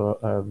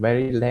a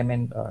very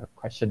layman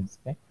questions?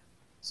 Okay?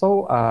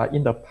 So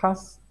in the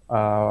past,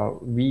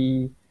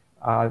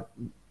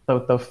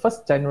 the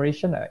first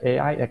generation of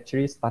AI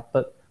actually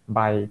started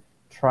by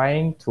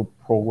trying to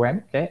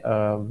program. Okay,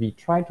 we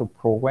try to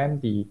program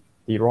the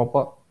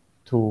robot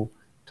to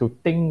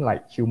think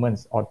like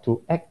humans or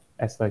to act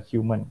as a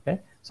human. Okay,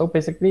 so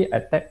basically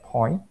at that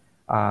point,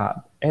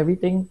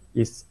 everything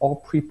is all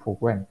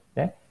pre-programmed.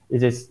 Okay,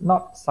 it is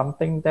not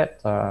something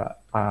that the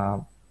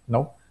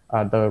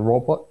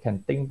robot can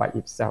think by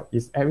itself.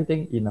 It's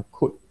everything in a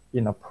code,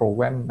 in a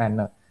program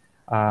manner.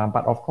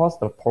 But of course,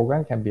 the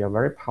program can be a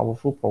very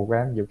powerful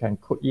program. You can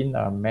put in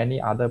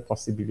many other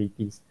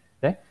possibilities.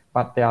 Okay?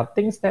 But there are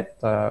things that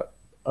a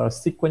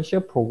sequential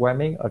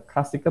programming, a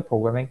classical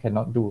programming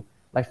cannot do.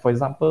 Like, for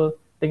example,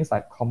 things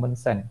like common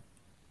sense.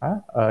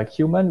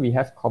 Human, we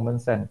have common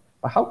sense.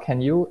 But how can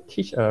you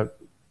teach the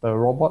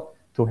robot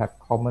to have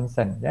common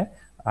sense? Yeah?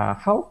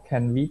 How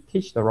can we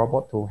teach the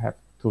robot to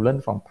learn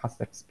from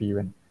past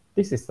experience?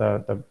 This is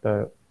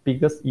the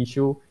biggest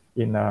issue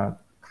in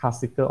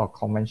classical or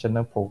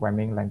conventional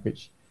programming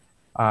language.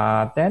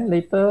 Then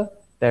later,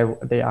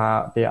 there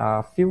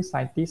are few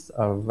scientists,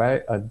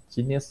 very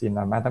genius in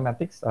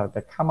mathematics,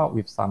 that come up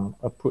with some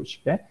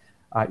approach. Okay?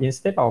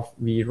 Instead of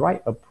we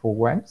write a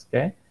program,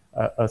 okay,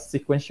 a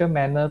sequential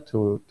manner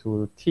to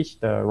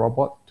teach the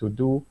robot to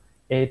do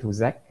A to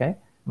Z. Okay?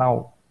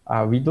 Now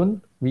we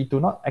do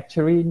not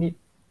actually need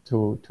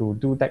to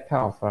do that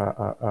kind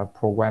of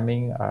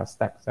programming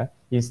steps.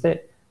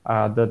 Instead,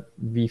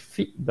 we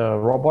feed the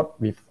robot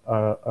with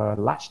a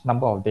large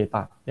number of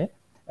data. Okay?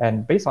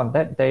 And based on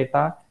that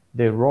data,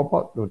 the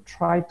robot will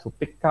try to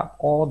pick up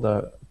all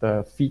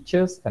the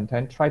features and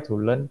then try to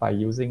learn by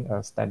using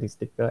a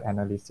statistical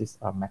analysis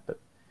method.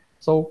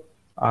 So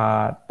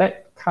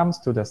that comes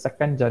to the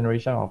second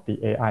generation of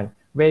the AI,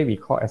 where we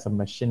call as a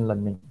machine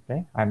learning.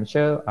 Okay? I'm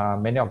sure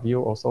many of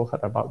you also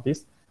heard about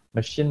this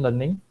machine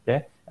learning.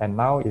 Okay? And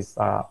now is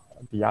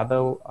the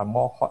other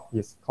more hot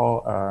is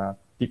called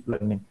deep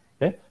learning.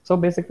 Okay, so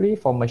basically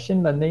for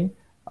machine learning,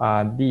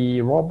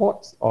 the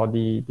robots or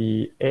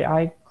the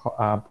AI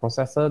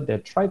processor, they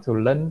try to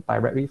learn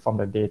directly from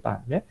the data.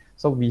 Okay,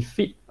 so we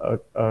feed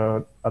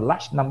a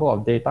large number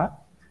of data,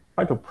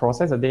 try to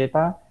process the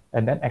data,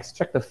 and then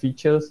extract the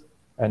features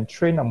and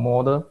train a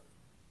model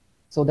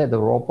so that the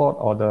robot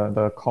or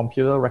the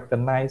computer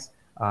recognize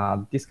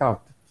this kind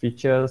of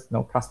features,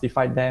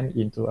 classify them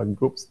into a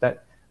groups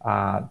that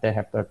they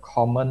have the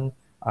common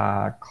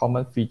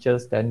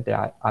features, then they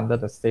are under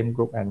the same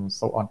group and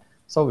so on.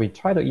 So we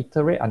try to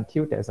iterate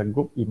until there's a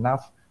group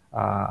enough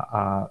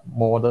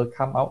model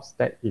come out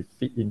that it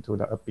fit into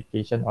the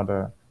application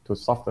or to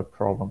solve the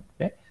problem.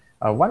 Okay.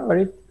 One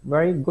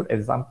very good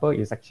example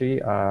is actually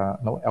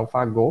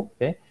AlphaGo.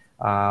 Okay.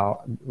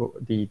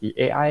 The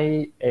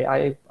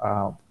AI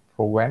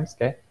programs,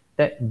 okay,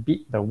 that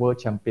beat the world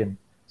champion.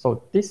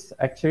 So this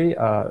actually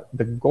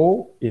the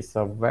Go is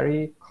a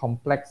very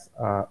complex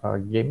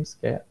games,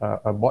 okay,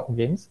 board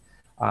games,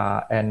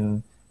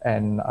 and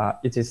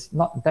it is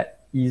not that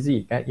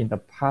easy. Okay? In the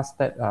past,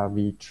 that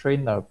we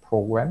train a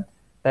program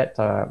that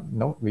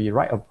we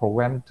write a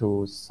program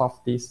to solve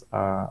this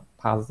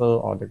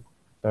puzzle or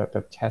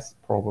the chess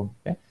problem.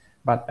 Okay?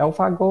 But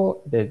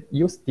AlphaGo, they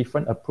use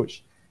different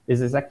approach. It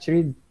is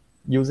actually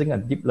using a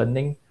deep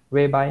learning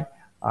whereby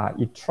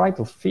it try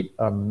to fit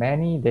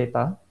many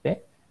data,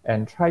 okay,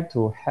 and try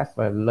to have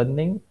a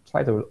learning,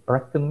 try to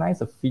recognize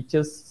the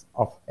features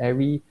of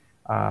every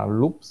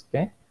loops,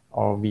 okay,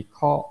 or we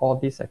call all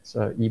these as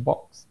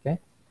epochs, okay,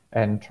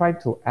 and try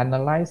to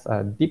analyze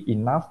deep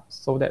enough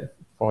so that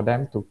for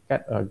them to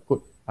get a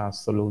good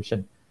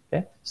solution.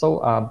 Okay,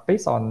 so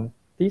based on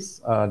this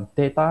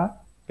data,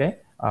 okay,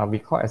 we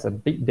call as a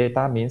big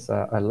data, means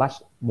a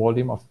large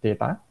volume of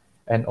data,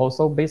 and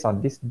also based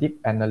on this deep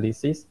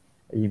analysis,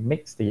 it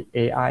makes the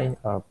AI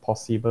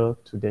possible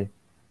today.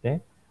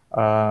 Okay,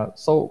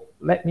 so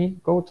let me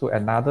go to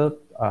another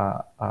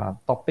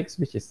topics,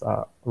 which is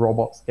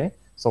robots. Okay,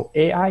 so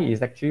AI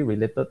is actually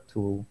related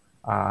to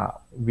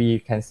we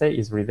can say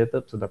is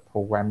related to the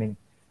programming,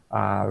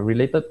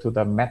 related to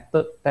the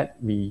method that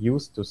we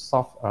use to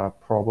solve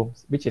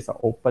problems, which is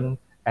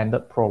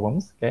open-ended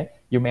problems. Okay,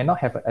 you may not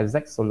have an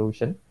exact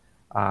solution.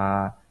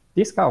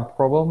 This kind of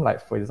problem,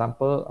 like for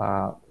example,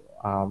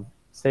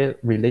 say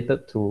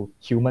related to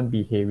human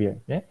behavior,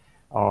 okay,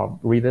 or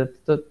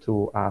related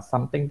to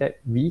something that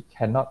we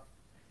cannot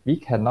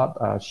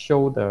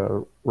show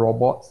the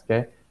robots,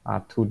 okay,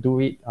 to do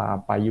it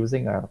by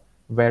using a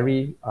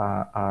very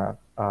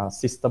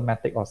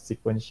systematic or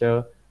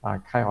sequential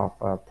kind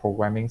of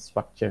programming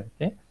structure.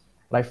 Okay,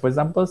 like for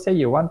example, say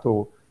you want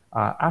to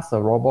ask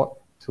a robot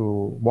to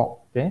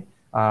walk. Okay,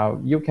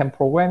 you can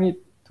program it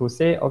to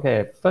say,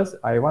 okay, first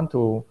I want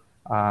to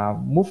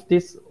move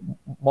this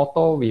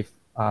motor with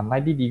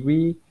 90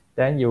 degree,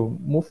 then you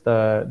move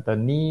the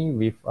knee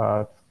with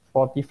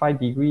 45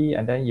 degree,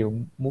 and then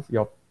you move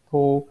your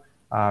toe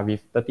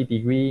with 30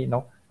 degree.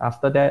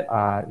 After that,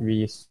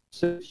 we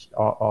switch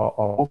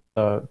or move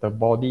the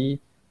body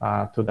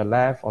to the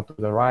left or to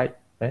the right.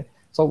 Okay?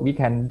 So we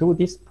can do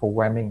this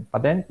programming.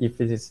 But then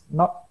if it is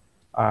not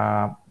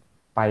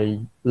by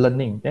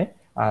learning, okay?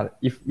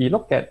 If we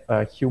look at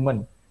a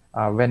human,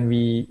 when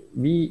we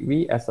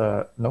as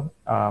a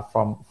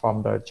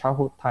from the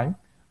childhood time,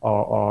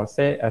 or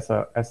say as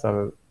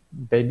a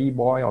baby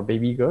boy or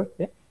baby girl,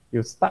 okay,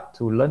 you start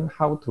to learn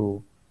how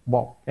to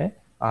walk. Okay,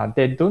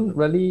 they don't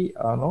really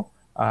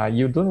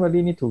you don't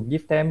really need to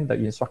give them the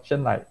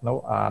instruction like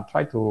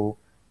try to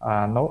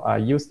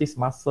use this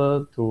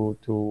muscle to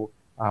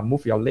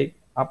move your leg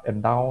up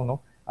and down.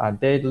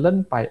 They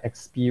learn by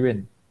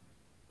experience.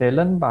 They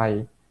learn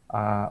by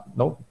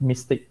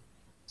mistake.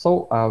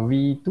 So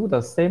we do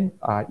the same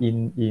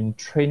in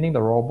training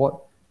the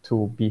robot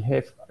to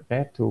behave,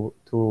 okay, so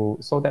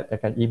that they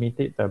can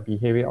imitate the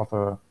behavior of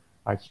a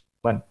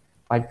human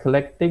by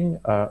collecting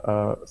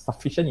a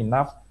sufficient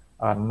enough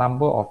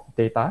number of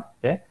data.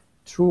 Okay,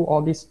 through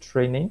all this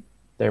training,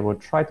 they will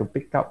try to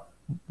pick up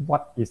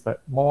what is the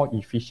more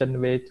efficient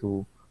way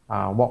to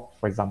walk,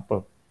 for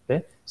example.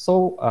 Okay,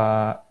 so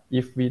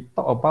if we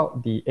talk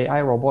about the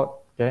AI robot,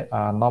 okay,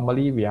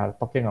 normally we are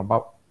talking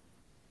about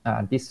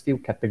these few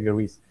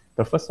categories.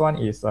 The first one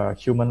is a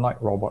humanoid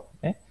robot.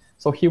 Okay?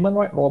 So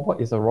humanoid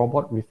robot is a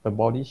robot with the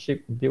body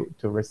shape built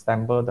to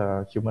resemble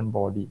the human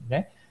body.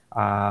 Okay?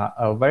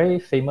 A very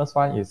famous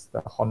one is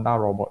the Honda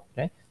robot.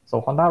 Okay?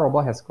 So Honda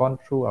robot has gone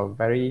through a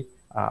very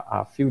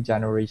few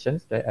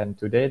generations, okay? And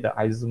today the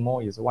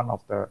Izumo is one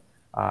of the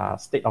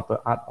state of the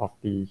art of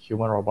the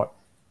human robot,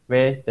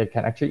 where they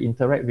can actually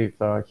interact with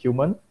the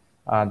human.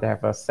 They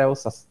have a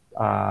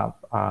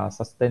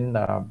self-sustained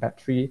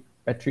battery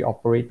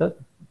operated.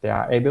 They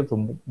are able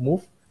to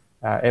move,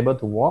 able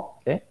to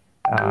walk, okay,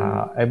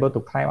 able to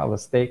climb up a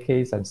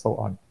staircase and so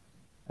on.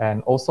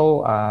 And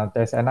also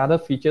there's another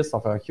features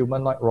of a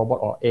humanoid robot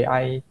or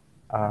AI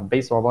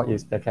based robot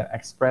is they can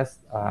express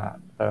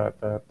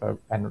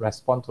and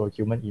respond to a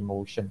human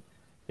emotion.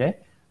 Okay,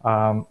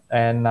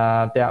 and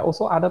there are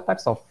also other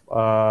types of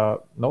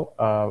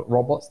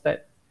robots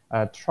that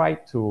try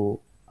to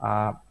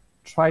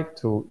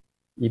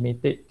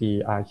imitate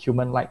the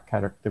human-like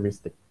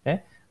characteristic.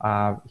 Okay,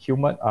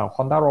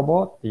 Honda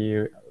robot,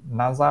 the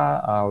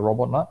NASA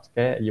robonaut.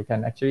 Okay, you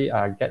can actually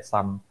get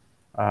some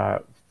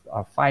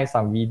find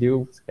some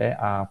videos, okay,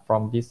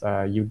 from these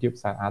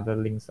YouTubes and other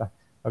links.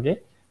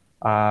 Okay,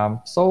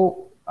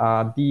 so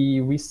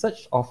the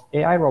research of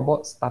AI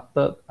robots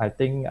started, I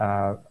think,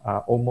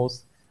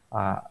 almost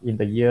in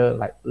the year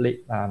like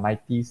late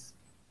 90s,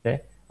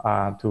 okay,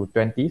 to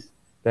 20s,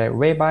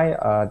 whereby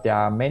there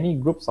are many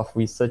groups of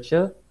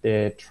researchers.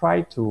 They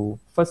try to,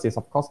 first is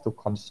of course to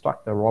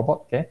construct the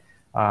robot, okay,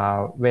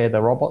 where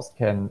the robots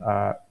can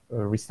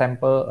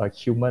resemble a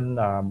human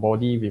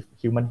body with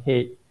human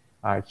head,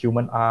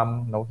 human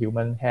arm, no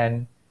human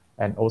hand,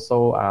 and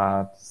also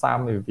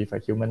some with a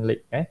human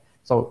leg. Okay?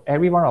 So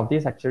every one of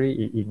these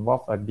actually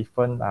involve a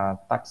different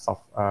types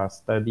of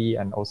study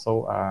and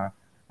also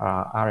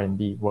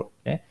R&D work.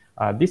 Okay?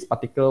 This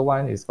particular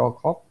one is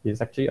called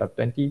is actually a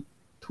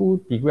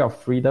 22 degree of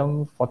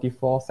freedom,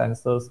 44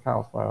 sensors kind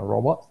of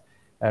robots.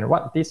 And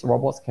what these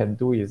robots can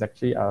do is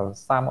actually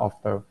some of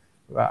the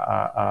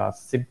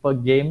simple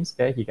games.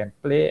 Okay, he can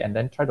play and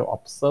then try to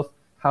observe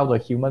how the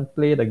human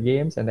play the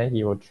games, and then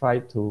he will try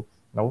to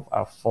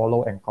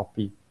follow and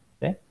copy.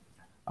 Okay.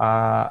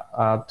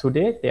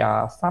 Today there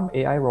are some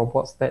AI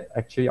robots that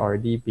actually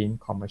already been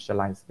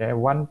commercialized. Okay,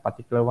 one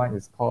particular one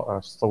is called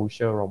a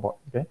social robot.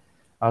 Okay,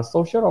 a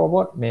social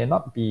robot may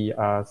not be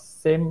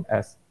same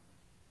as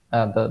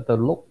the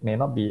look may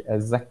not be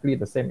exactly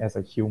the same as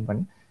a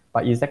human,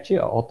 but it's actually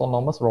an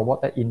autonomous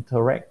robot that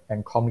interact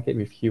and communicate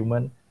with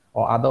human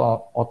or other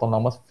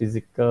autonomous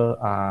physical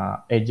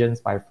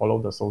agents by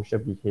follow the social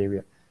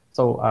behavior.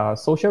 So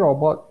social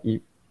robot,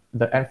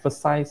 the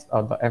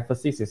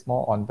emphasis is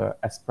more on the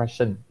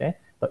expression, okay,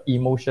 the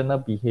emotional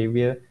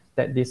behavior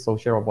that this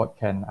social robot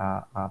can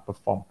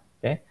perform.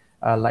 Okay,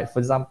 like for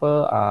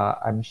example,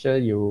 I'm sure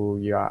you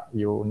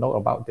know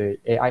about the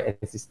AI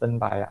assistant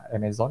by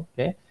Amazon.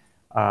 Okay.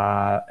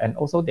 And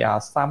also there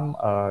are some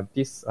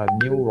these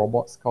new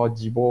robots called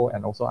Jibo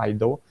and also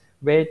Idol,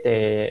 where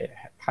they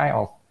kind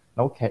of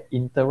can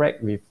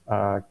interact with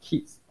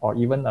kids or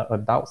even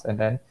adults, and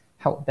then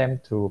help them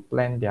to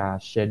plan their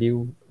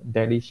schedule,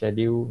 daily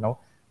schedule,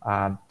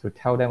 to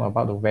tell them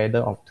about the weather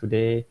of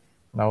today,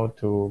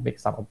 to make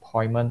some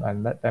appointment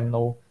and let them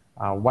know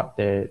what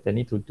they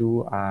need to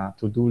do,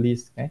 to-do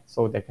list, okay?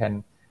 So they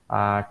can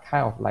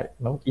kind of like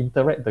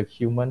interact the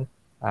human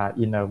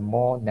in a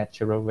more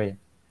natural way.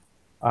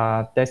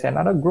 There's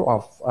another group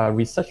of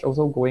research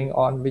also going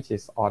on, which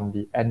is on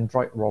the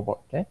Android robot.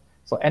 Okay,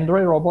 so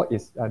Android robot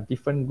is a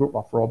different group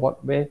of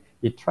robot where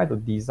it try to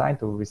design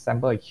to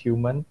resemble a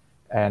human,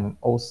 and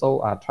also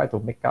try to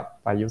make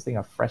up by using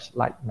a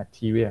fresh-like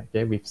material.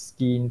 Okay, with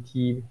skin,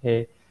 teeth,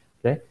 hair.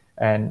 Okay,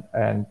 and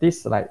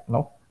this like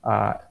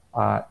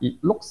it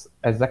looks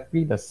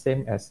exactly the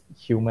same as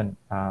human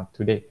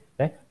today.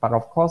 Okay, but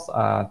of course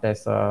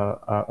there's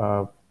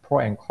a pro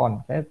and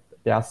con. Okay,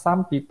 there are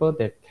some people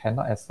that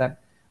cannot accept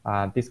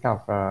this kind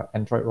of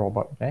Android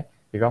robot, okay?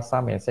 Because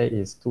some may say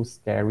it's too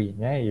scary.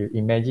 Yeah, you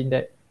imagine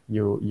that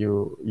you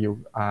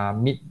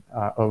meet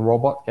a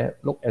robot that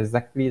look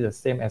exactly the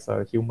same as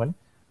a human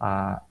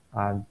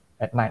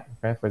at night,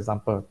 okay? For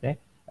example, okay,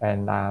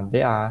 and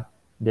they are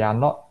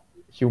not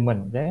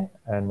human, okay,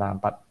 and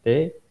but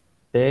their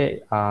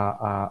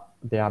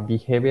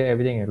behavior,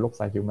 everything, it looks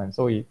like human.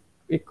 So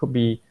it could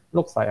be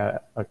looks like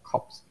a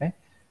corpse, okay?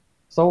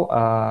 So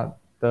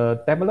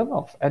the development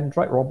of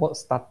Android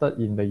robots started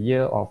in the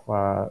year of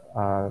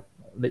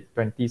late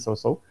 20s or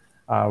so,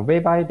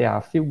 whereby there are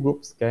a few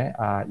groups, okay,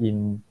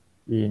 in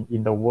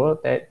the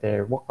world that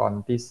they work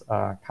on this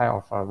kind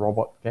of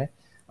robot. Okay,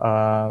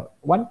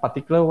 one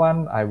particular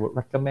one I would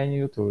recommend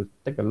you to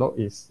take a look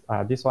is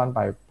this one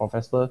by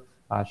Professor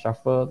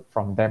Schaffer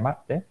from Denmark.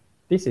 Okay,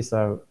 this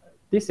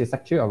is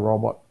actually a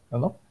robot.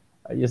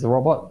 It's a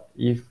robot.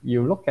 If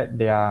you look at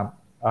their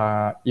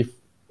if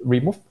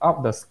remove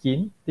out the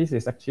skin, this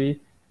is actually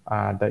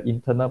the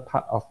internal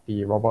part of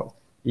the robot.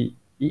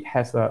 It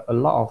has a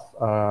lot of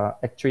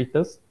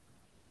actuators,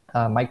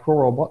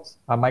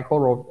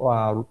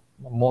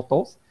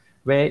 motors,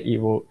 where it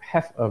will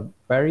have a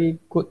very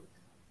good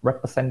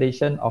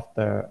representation of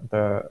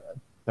the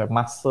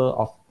muscle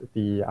of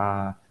the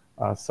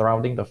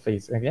surrounding the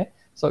face. Okay,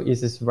 so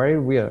it is very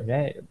real.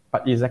 Okay,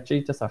 but it's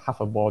actually just a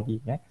half a body.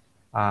 Okay,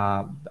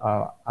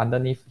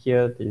 underneath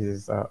here,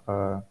 this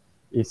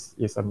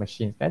is a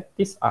machine. Okay,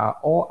 these are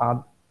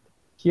all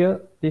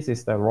here. This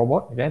is the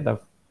robot. Okay,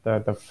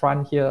 the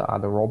front here are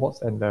the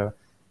robots, and the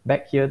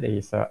back here there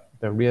is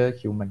the real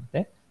human.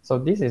 Okay, so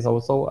this is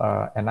also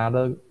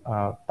another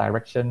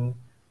direction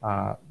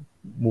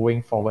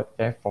moving forward,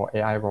 okay, for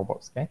AI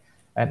robots. Okay,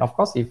 and of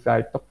course, if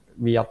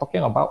we are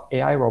talking about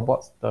AI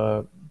robots,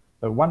 the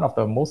one of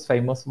the most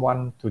famous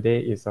one today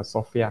is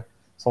Sophia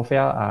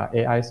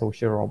AI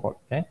social robot.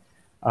 Okay,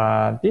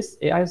 this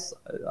AI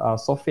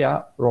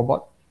Sophia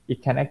robot,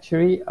 it can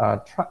actually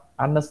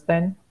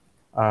understand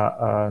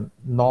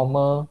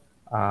normal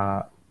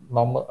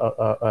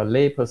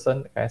lay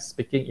person, okay,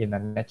 speaking in a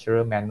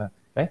natural manner.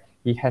 Okay,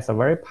 it has a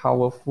very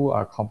powerful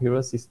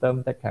computer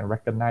system that can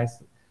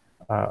recognize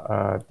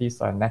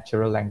this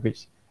natural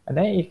language, and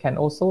then it can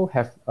also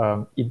have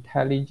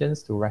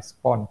intelligence to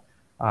respond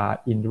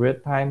in real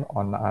time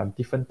on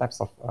different types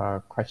of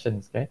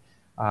questions. Okay,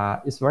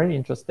 it's very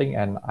interesting,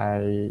 and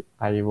I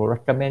will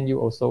recommend you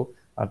also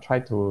try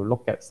to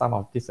look at some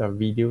of these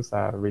videos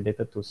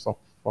related to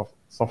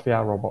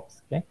Sophia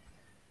robots. Okay.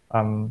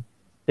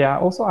 There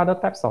are also other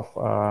types of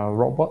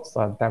robots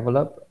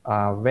developed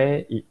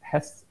where it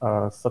has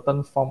a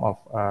certain form of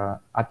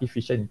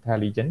artificial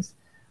intelligence.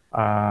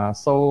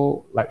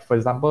 So, like for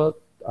example,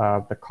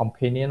 the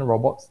companion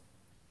robots,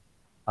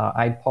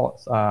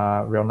 iPods,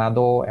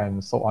 Leonardo,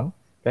 and so on.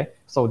 Okay,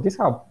 so these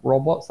kind of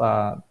robots,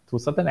 to a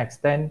certain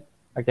extent,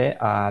 okay,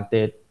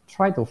 they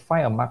try to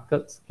find a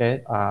market,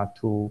 okay,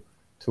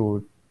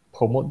 to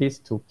promote this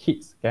to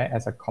kids, okay,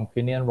 as a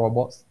companion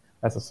robots,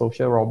 as a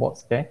social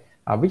robots, okay,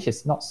 which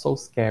is not so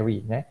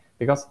scary, okay,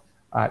 because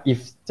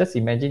if just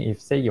imagine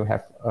if say you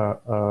have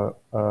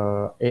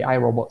AI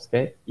robots,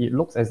 okay, it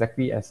looks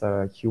exactly as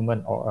a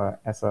human or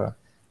as a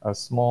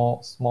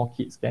small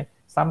kids, okay.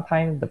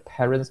 Sometimes the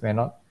parents may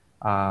not,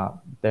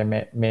 they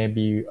may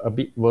be a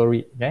bit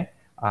worried, okay,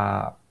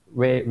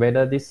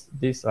 whether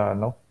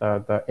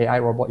the AI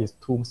robot is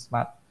too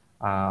smart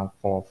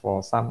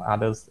for some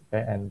others,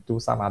 okay, and do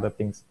some other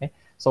things, okay.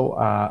 So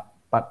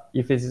but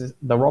if it's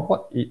the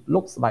robot, it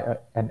looks like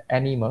an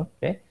animal,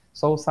 okay.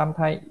 So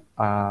sometimes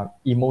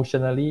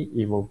emotionally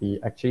it will be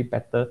actually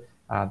better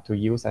to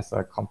use as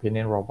a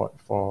companion robot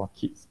for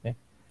kids, okay.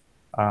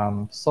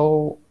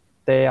 So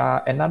there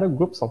are another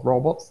groups of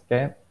robots,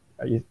 okay,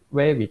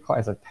 where we call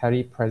as a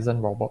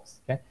telepresent robots,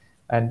 okay.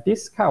 And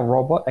this kind of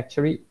robot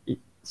actually,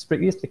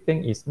 strictly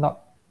speaking, is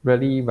not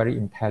really very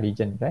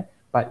intelligent, okay,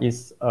 but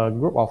it's a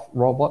group of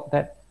robots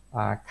that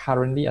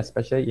currently,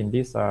 especially in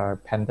this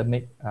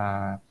pandemic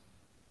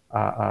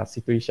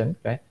situation,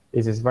 okay,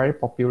 it is very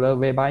popular,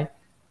 whereby,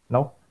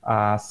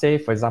 say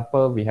for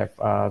example, we have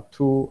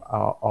two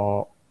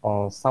or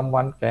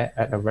someone, okay,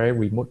 at a very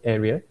remote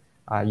area,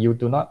 you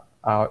do not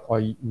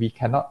or we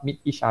cannot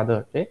meet each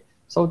other, okay.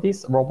 So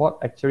this robot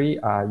actually,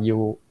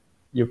 you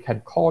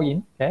can call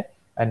in, okay,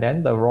 and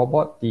then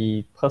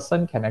the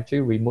person can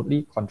actually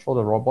remotely control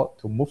the robot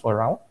to move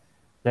around,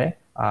 okay.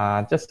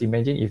 Just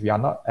imagine if you are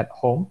not at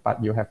home,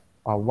 but you have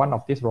one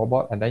of these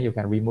robot, and then you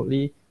can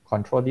remotely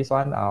control this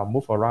one,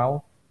 move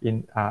around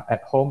in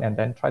at home, and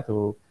then try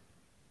to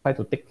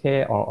take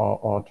care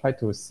or try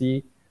to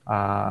see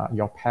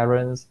your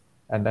parents,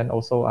 and then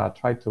also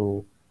try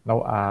to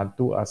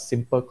do a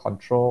simple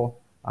control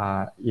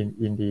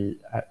in the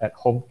at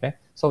home, okay.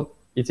 So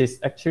it is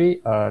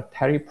actually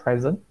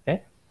telepresent,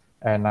 okay,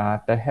 and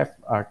they have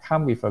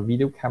come with a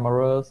video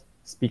cameras,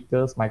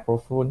 speakers,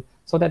 microphone,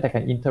 so that they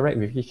can interact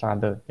with each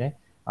other, okay,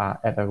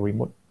 at a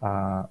remote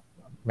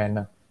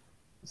manner.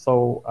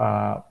 So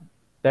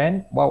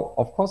then, well,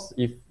 of course,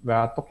 if we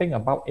are talking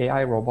about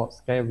AI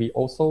robots, okay, we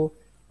also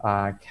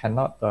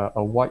cannot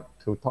avoid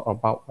to talk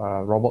about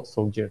robot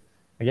soldier,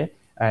 okay.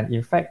 And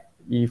in fact,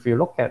 if you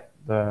look at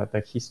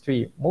the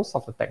history, most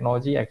of the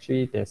technology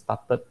actually they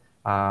started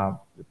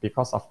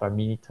because of the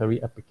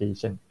military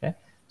application, okay.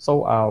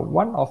 So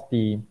one of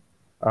the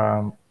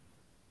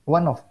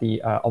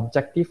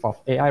objective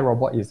of AI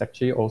robot is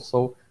actually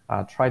also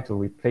try to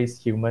replace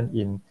human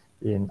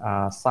in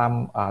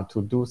some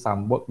to do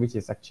some work which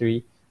is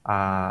actually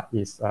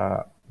is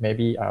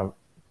maybe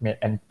may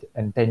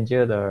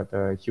endanger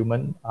the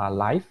human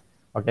life,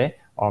 okay,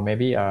 or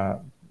maybe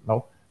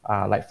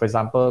like for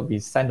example, we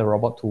send a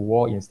robot to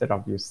war instead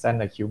of you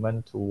send a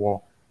human to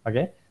war,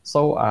 okay.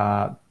 So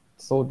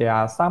so there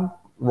are some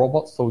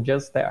robot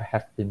soldiers that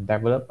have been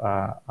developed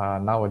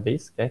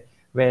nowadays, okay,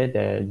 where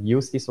they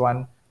use this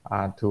one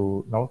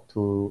to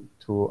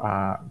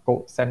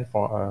go send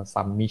for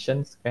some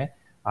missions, okay,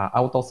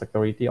 outdoor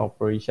security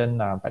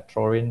operation,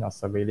 patrolling or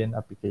civilian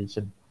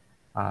application.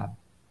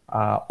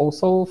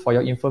 Also, for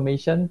your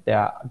information,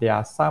 there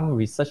are some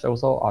research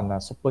also on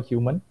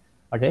superhuman.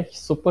 Okay,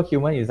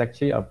 superhuman is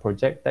actually a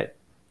project that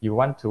you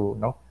want to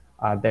know.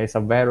 There is a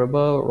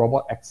wearable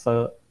robot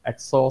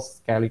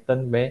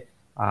exoskeleton where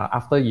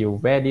after you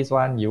wear this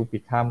one, you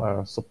become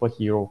a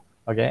superhero.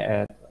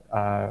 Okay,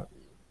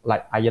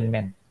 like Iron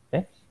Man.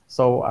 Okay,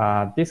 so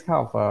this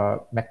kind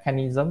of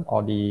mechanism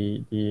or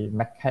the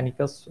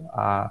mechanical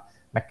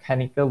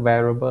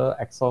wearable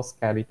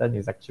exoskeleton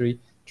is actually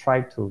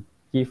try to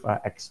give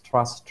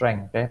extra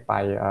strength, okay,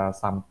 by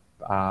some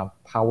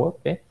power,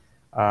 okay,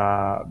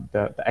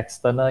 the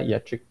external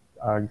electric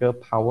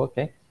power,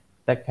 okay,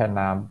 that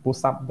can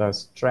boost up the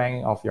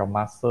strength of your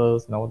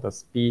muscles, the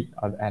speed,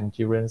 the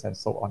endurance, and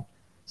so on.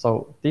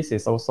 So this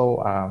is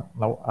also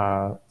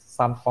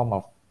some form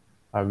of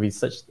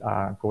research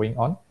going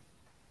on.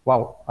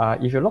 Well,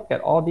 if you look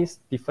at all these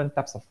different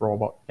types of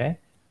robot, okay,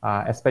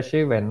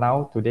 especially when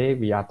now today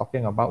we are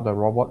talking about the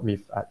robot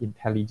with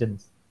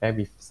intelligence, okay,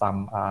 with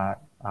some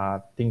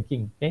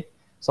thinking, okay.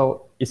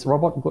 So is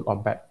robot good or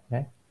bad?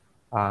 Okay,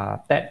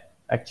 that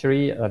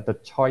actually the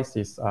choice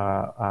is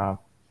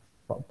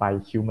by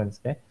humans.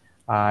 Okay,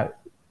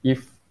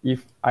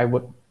 if I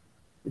would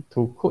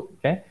to quote,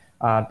 okay,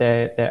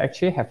 they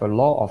actually have a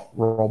law of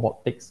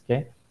robotics.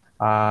 Okay,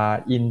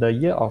 in the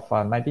year of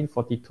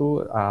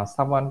 1942,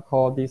 someone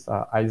called this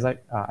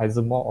Isaac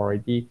Asimov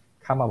already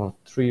come up with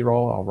 3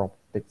 laws of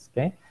robotics.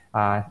 Okay,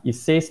 it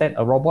says that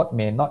a robot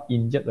may not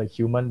injure a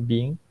human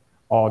being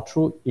or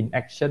through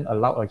inaction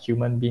allow a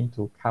human being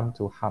to come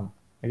to harm.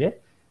 Okay.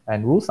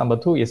 And rules number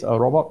 2 is a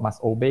robot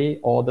must obey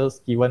orders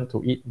given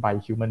to it by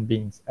human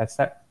beings,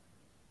 except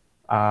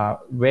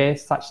where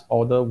such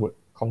order would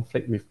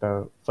conflict with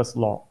the first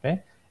law.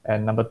 Okay.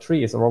 And number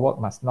 3 is a robot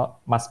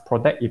must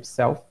protect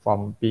itself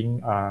from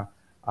being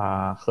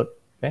hurt.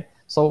 Okay.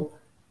 So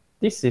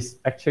this is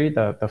actually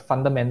the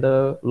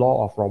fundamental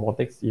law of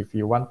robotics. If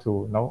you want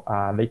to know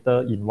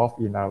later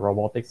involved in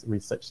robotics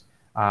research,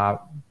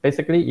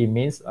 basically it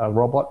means a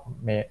robot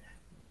may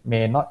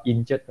not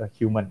injure a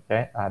human.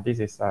 Okay, this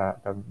is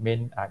the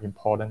main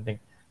important thing.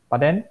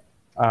 But then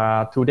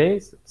today,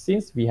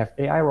 since we have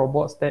AI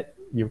robots that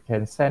you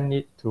can send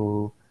it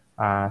to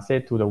say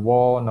to the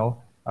war,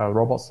 a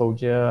robot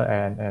soldier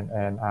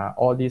and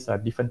all these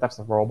different types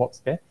of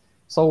robots. Okay,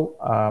 so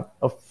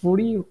a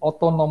fully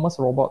autonomous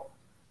robot.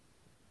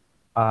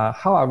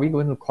 How are we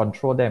going to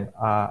control them?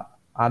 Are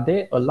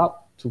they allowed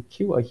to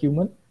kill a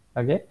human?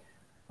 Okay,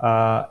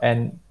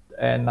 and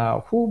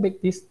who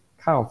make this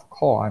kind of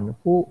call, and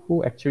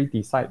who actually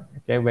decide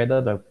whether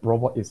the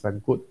robot is a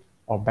good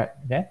or bad?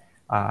 Okay,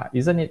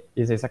 isn't it?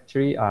 It is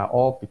actually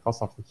all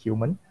because of the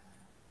human.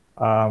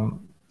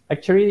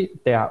 Actually,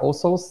 there are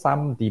also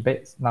some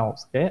debates now.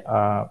 Okay,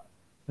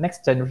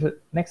 next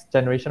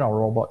generation of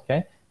robot.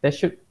 Okay, they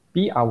should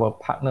be our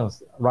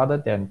partners rather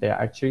than they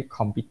are actually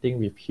competing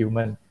with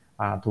human.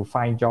 To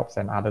find jobs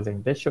and other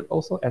things. They should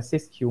also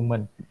assist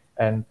human,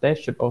 and they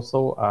should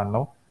also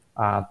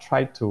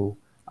try to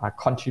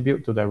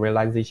contribute to the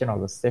realization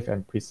of a safe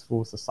and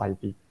peaceful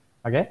society.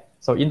 Okay,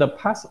 so in the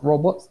past,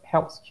 robots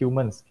helps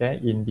humans.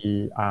 Okay, in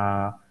the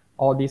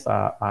all these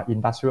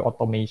industrial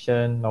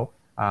automation,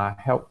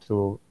 help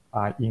to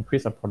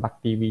increase the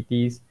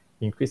productivities,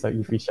 increase the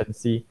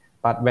efficiency.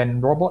 But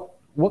when robot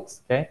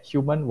works, okay,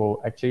 human will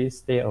actually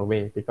stay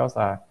away because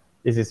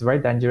it is very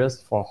dangerous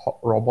for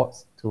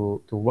robots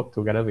to work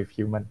together with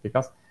human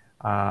because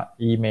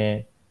it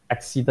may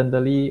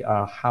accidentally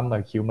harm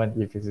a human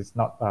if it is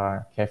not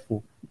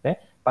careful. Okay,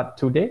 but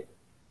today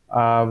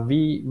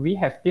we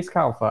have this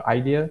kind of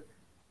idea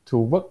to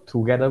work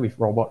together with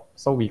robot.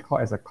 So we call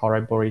it as a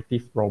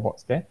collaborative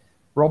robots. Okay,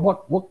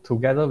 robot work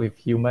together with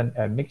human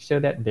and make sure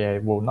that they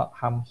will not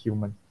harm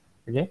human.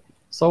 Okay.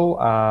 So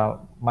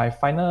my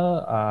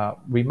final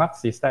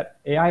remarks is that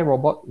AI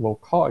robot will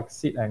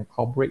coexist and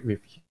cooperate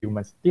with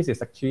humans. This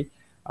is actually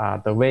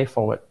the way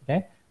forward.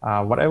 Okay,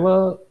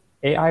 whatever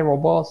AI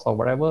robots or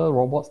whatever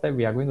robots that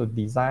we are going to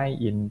design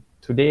in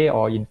today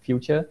or in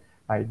future,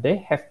 they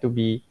have to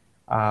be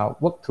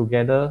work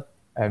together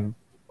and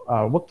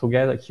work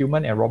together.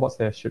 Human and robots,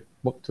 they should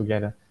work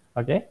together.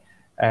 Okay,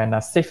 and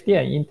safety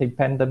and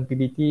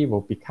independability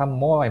will become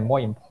more and more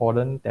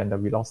important than the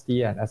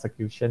velocity and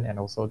execution and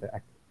also the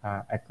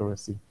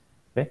accuracy.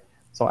 Okay,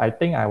 so I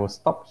think I will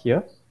stop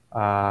here.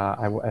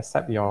 I will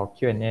accept your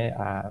Q&A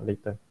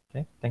later.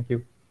 Okay, thank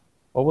you.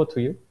 Over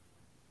to you.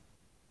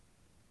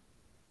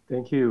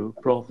 Thank you,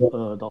 Prof.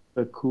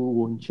 Dr. Koo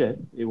Woon Chet.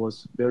 It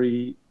was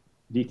very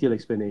detailed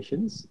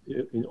explanations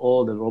in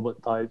all the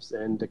robot types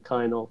and the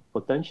kind of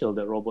potential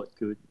that robot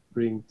could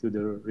bring to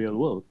the real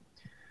world.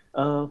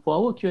 For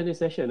our Q&A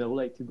session, I would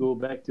like to go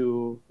back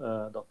to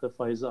Dr.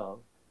 Faisal.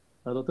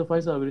 Dr.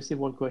 Faisal, we received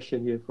one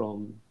question here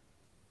from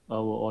our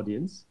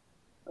audience.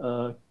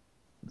 The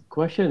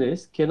question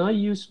is, can I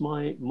use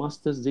my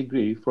master's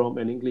degree from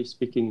an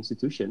English-speaking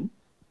institution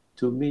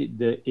to meet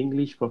the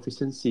English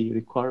proficiency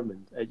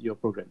requirement at your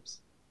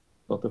programs?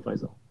 Dr.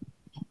 Faisal.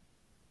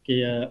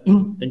 Okay,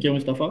 thank you,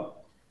 Mustafa.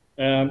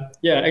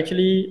 Yeah,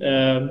 actually,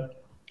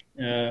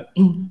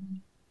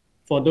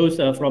 for those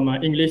from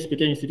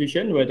English-speaking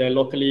institution, whether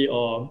locally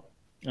or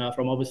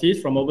from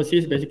overseas,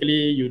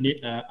 basically you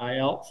need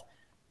IELTS.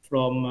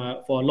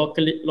 For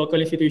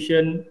local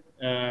institution,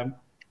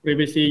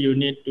 previously you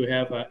need to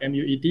have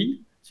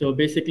MUET. So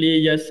basically,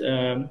 yes,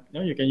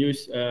 you can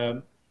use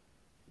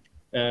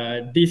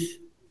this,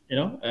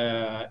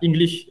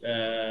 English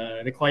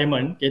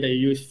requirement that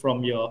you use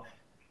from your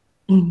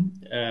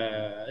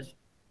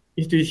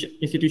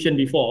institution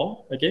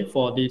before, okay,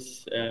 for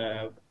this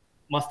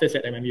masters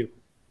at MMU.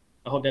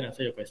 I hope that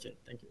answers your question.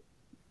 Thank you.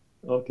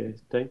 Okay,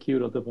 thank you,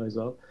 Dr.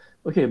 Faisal.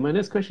 Okay, my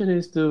next question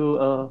is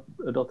to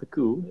Dr.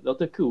 Koo.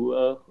 Dr.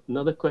 Koo,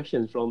 another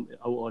question from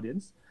our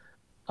audience.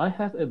 I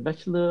have a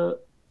bachelor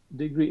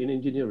degree in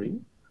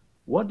engineering.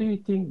 What do you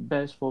think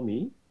best for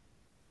me?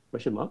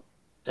 Question mark.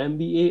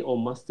 MBA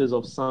or Masters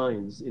of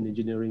Science in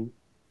Engineering,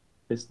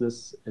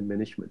 Business and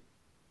Management?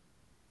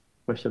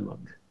 Question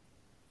mark.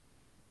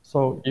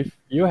 So if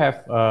you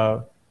have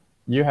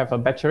a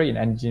bachelor in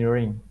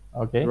engineering,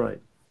 okay?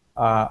 Right.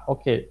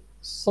 Okay.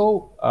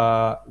 So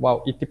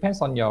well, it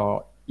depends on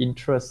your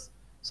interest.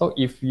 So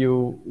if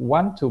you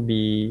want to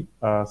be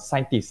a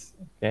scientist,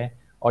 okay,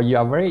 or you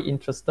are very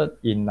interested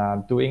in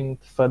doing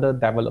further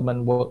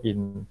development work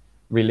in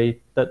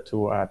related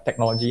to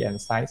technology and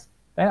science,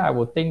 then I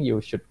would think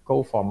you should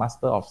go for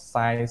Master of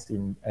Science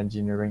in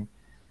Engineering.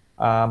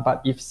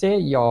 But if say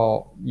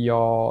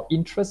your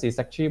interest is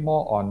actually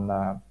more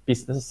on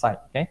business side,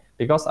 okay,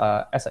 because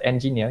as an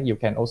engineer you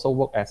can also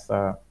work as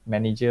a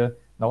manager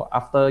know,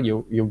 after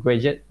you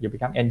graduate, you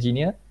become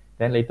engineer,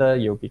 then later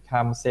you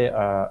become, say,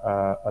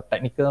 a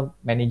technical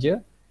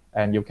manager,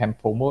 and you can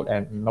promote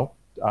and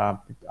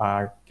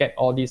get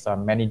all these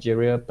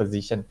managerial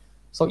position.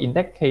 So in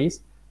that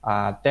case,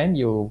 then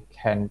you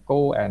can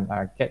go and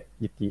get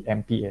the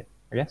MPA.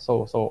 Okay,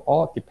 so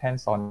all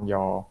depends on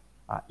your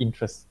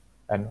interest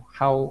and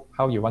how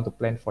you want to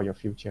plan for your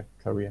future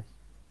career.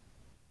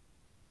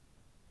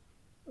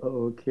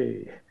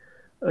 Okay,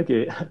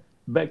 okay.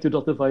 Back to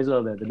Dr.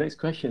 Faisal then. The next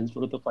question is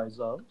for Dr.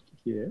 Faisal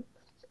here.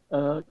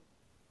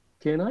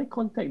 Can I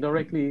contact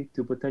directly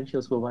to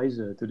potential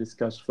supervisor to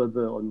discuss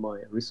further on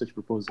my research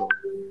proposal?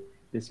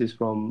 This is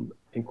from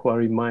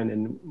Inquiry Mind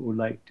and would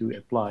like to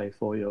apply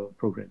for your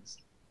programs.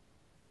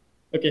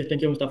 Okay,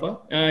 thank you, Mustafa.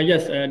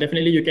 Yes,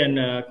 definitely you can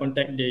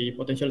contact the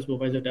potential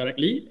supervisor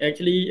directly.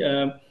 Actually,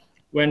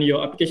 when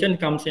your application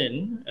comes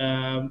in,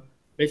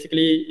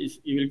 basically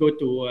you will go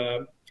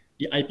to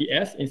the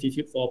IPS,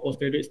 Institute for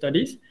Postgraduate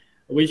Studies,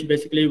 which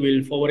basically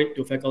will forward it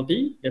to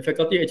faculty. The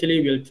faculty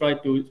actually will try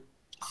to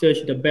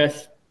search the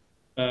best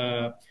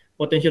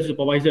potential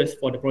supervisors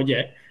for the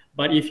project.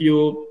 But if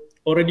you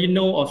already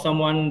know of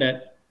someone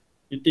that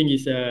you think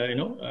is,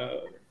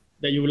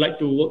 that you would like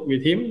to work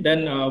with him,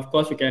 then of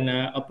course you can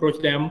approach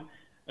them,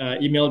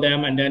 email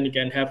them, and then you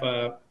can have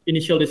an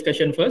initial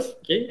discussion first.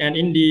 Okay, and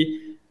in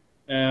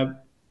the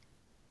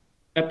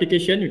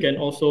application, you can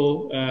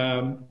also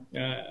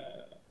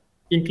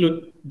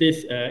include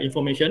this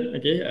information,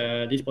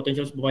 okay, this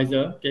potential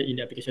supervisor, okay, in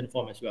the application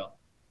form as well.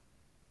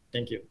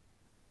 Thank you.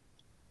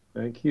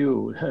 Thank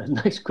you.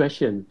 Next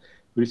question.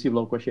 We received a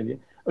lot of questions here.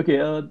 Okay,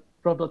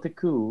 Prof. Dr.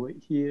 Koo,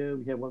 here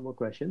we have one more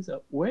question.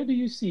 Where do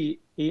you see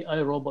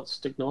AI robots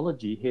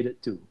technology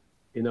headed to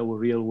in our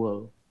real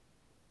world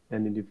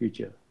and in the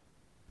future?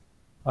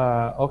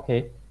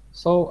 Okay,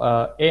 so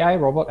AI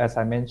robot, as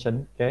I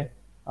mentioned, okay,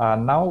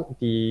 now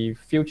the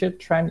future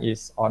trend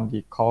is on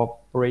the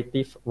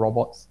cooperative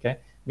robots, okay,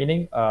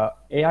 meaning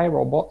AI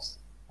robots,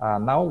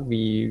 now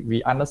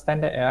we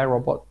understand that AI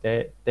robots,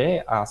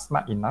 they are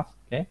smart enough,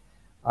 okay,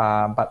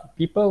 but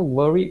people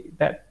worry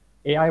that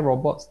AI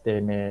robots, they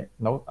may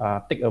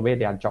take away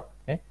their job,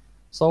 okay.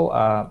 So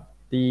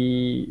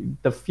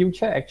the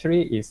future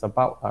actually is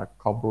about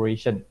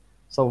cooperation.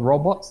 So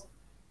robots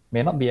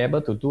may not be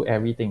able to do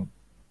everything.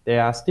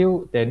 They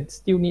still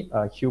need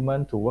a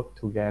human to work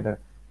together.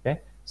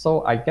 Okay,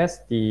 so I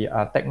guess the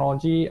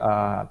technology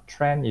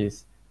trend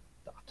is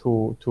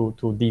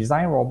to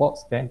design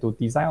robots, then to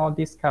design all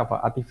these kind of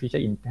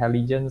artificial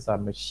intelligence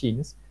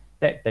machines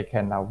that they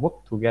can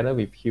work together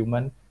with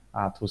human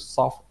to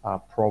solve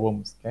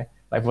problems. Okay,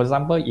 like for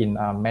example, in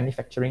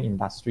manufacturing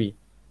industry,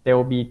 there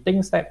will be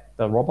things that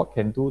the robot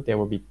can do. There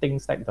will be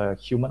things that the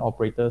human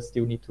operators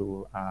still need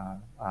to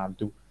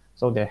do.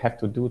 So they have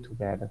to do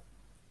together.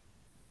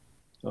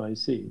 Oh, I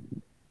see.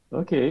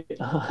 Okay,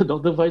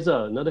 Dr.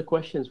 Faisal, another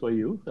question for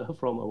you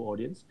from our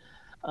audience.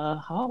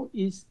 How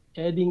is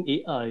adding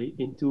AI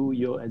into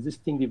your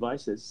existing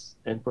devices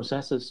and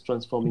processes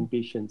transforming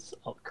patients'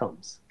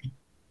 outcomes?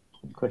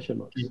 Question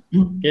mark.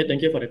 Okay,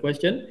 thank you for the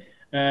question.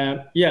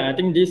 Yeah, I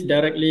think this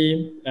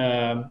directly,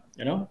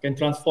 can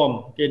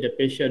transform the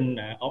patient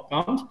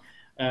outcomes.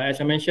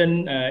 As I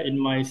mentioned in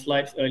my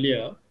slides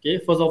earlier, okay,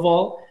 first of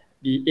all,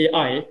 the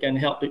AI can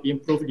help to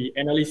improve the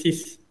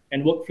analysis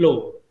and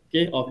workflow,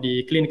 okay, of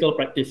the clinical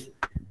practice,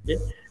 okay,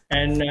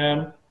 and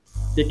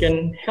they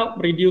can help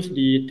reduce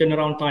the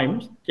turnaround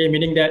times, okay,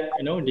 meaning that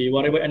the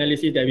whatever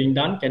analysis that being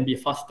done can be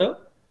faster.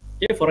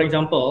 Okay, for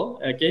example,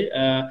 okay,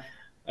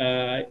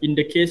 in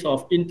the case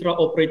of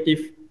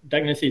intraoperative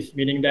diagnosis,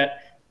 meaning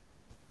that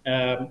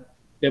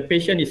the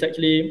patient is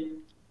actually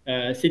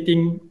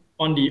sitting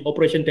on the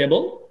operation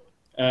table.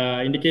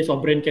 In the case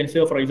of brain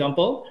cancer, for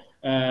example,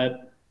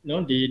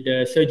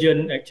 the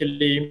surgeon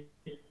actually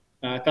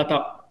cut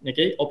up,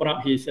 okay, open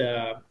up his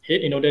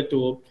head in order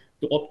to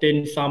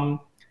obtain some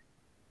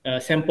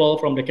sample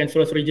from the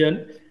cancerous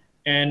region,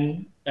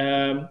 and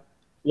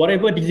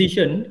whatever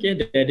decision, okay,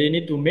 that they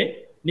need to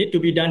make need to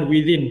be done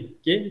within,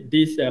 okay,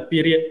 this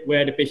period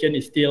where the patient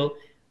is still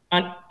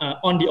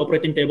on the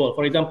operating table.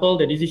 For example,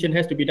 the decision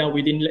has to be done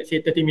within, let's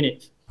say, 30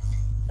 minutes.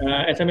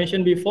 As I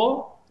mentioned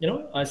before,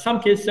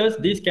 some cases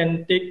this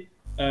can take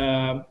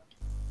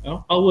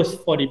hours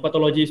for the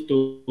pathologist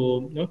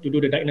to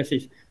do the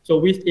diagnosis. So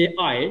with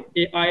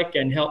AI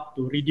can help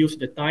to reduce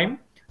the time.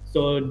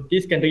 So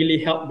this can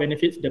really help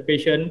benefit the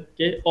patient.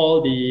 Okay,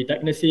 all the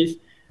diagnosis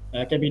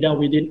can be done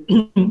within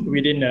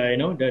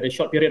the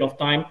short period of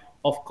time.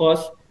 Of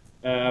course,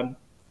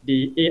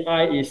 the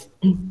AI is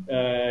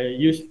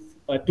used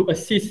to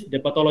assist the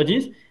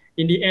pathologist.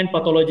 In the end,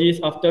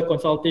 pathologists, after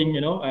consulting,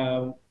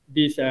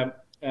 this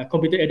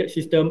computer-aided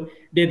system,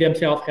 they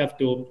themselves have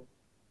to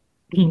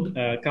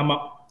come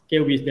up,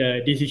 okay, with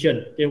the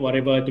decision, okay,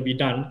 whatever to be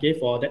done, okay,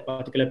 for that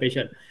particular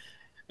patient.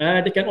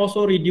 They can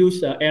also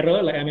reduce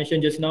error, like I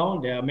mentioned just now.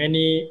 There are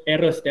many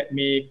errors that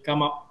may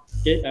come up,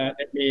 okay,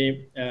 that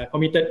may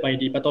committed by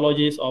the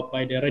pathologist or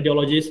by the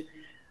radiologist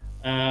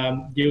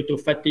due to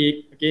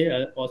fatigue,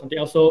 okay, or something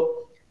else.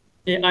 So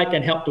AI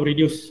can help to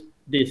reduce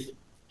this.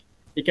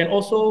 It can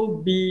also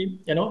be,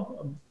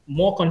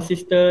 more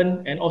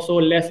consistent and also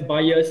less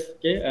biased.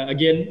 Okay,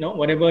 again,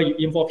 whenever you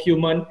involve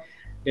human,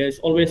 there's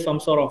always some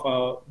sort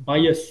of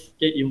bias,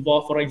 okay,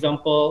 involved. For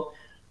example,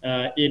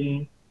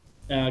 in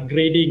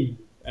grading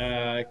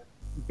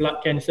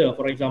blood cancer,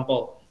 for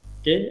example.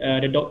 Okay,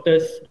 the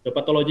doctors, the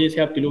pathologists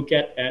have to look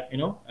at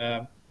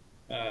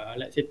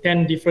let's say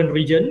 10 different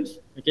regions,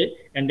 okay,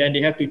 and then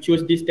they have to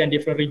choose these 10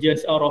 different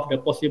regions out of the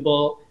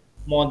possible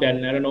more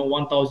than, I don't know,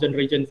 1,000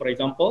 regions, for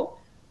example.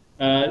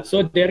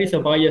 So there is a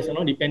bias,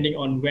 depending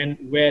on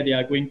where they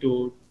are going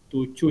to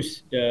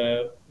choose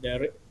the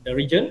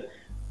region.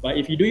 But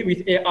if you do it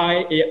with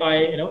AI,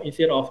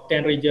 instead of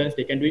 10 regions,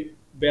 they can do it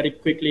very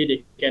quickly.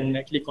 They can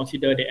actually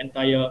consider the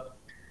entire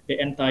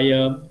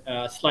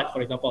slide,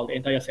 for example, the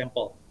entire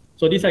sample.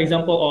 So this is an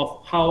example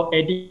of how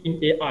adding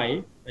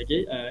AI,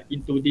 okay,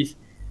 into this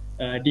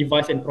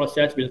device and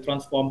process will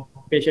transform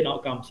patient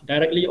outcomes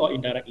directly or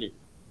indirectly.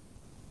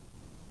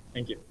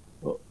 Thank you.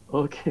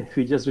 Okay,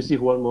 we just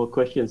received one more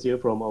question here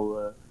from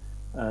our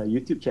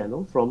YouTube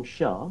channel from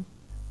Shah.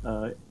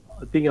 I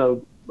think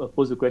I'll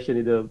pose the question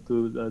either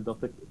to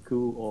Dr.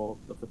 Koo or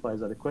Dr.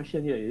 Faisal. The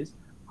question here is,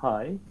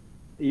 hi,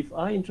 if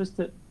I'm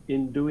interested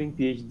in doing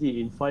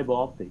PhD in fiber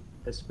optic,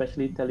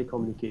 especially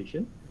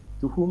telecommunication,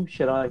 to whom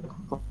should I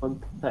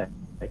contact?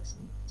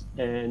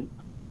 And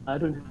I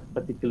don't have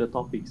particular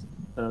topics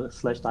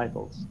 /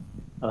 titles.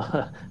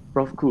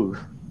 Prof. Koo.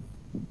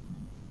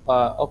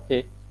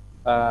 Okay.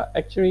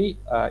 Actually,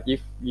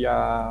 if you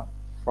are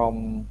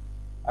from,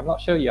 I'm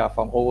not sure you are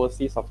from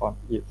overseas or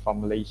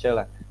from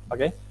Malaysia,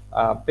 okay.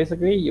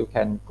 Basically, you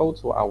can go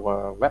to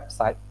our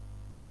website.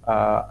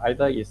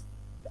 Either is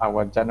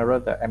our general,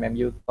 the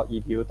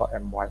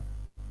mmu.edu.my,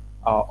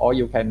 or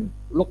you can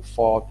look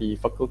for the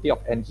Faculty of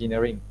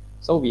Engineering.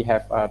 So we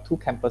have two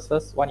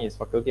campuses. One is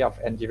Faculty of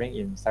Engineering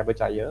in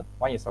Cyberjaya.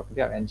 One is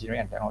Faculty of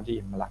Engineering and Technology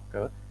in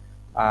Malacca.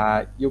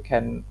 You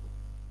can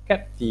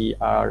get the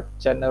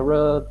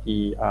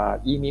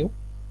email,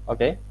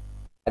 okay,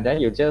 and then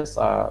you just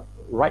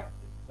write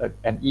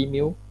an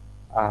email.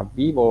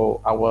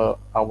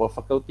 Our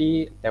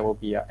faculty, there will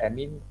be an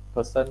admin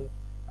person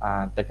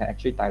that can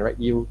actually direct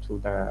you to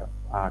the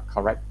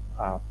correct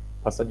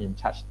person in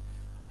charge.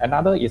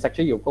 Another is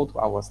actually you go to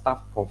our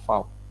staff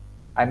profile.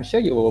 I'm sure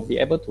you will be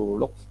able to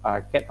look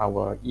get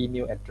our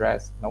email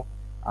address,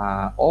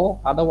 or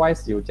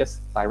otherwise you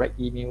just direct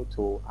email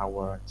to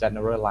our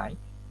general line,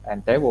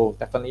 and they will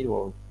definitely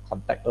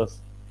contact us.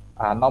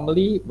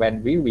 Normally,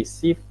 when we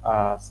receive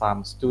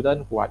some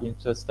students who are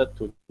interested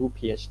to do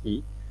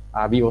PhD,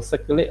 we will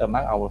circulate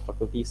among our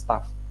faculty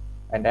staff,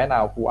 and then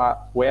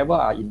whoever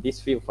are in this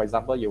field, for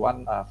example, you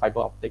want fiber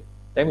optic,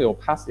 then we will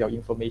pass your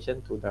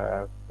information to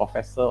the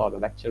professor or the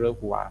lecturer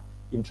who are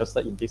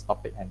interested in this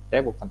topic, and they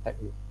will contact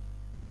you.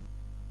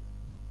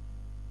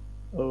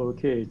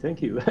 Okay,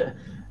 thank you.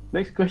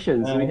 Next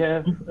question. We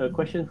have a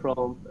question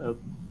from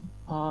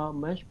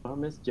Parmesh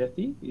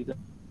Jeffy. Is that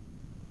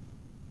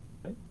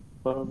right?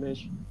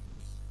 Parmesh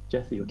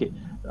Jeffy. Okay.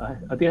 I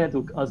think I have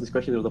to ask this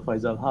question to the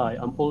Faisal. Hi,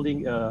 I'm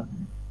holding a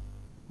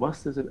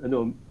master's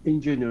in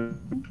engineering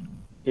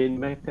in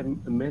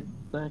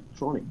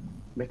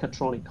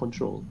mechatronic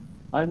control.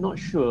 I'm not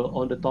sure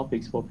on the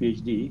topics for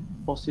PhD.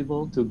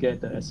 Possible to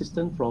get an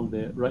assistant from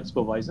the right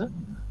supervisor.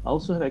 I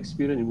also have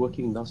experience in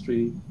working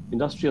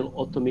industrial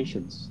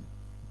automations.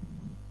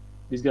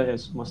 This guy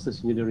has master's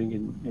engineering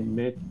in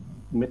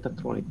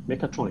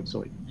mechatronics.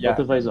 Sorry, yeah.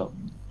 Dr. Faisal.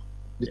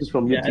 This is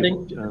from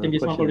YouTube. I think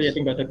this one probably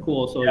Dr. Koo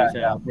also is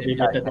probably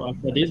better to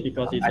answer this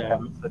because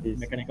it's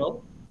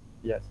mechanical.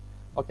 Yes.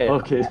 Okay.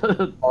 Okay.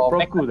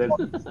 Prof. Koo then.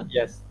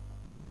 Yes.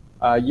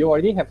 You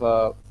already have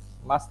a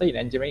master in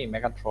engineering in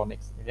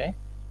mechatronics. Okay.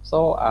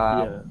 So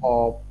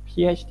for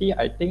PhD,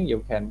 I think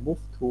you can move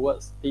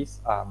towards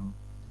this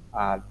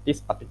this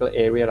particular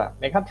area.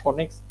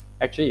 Mechatronics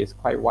actually is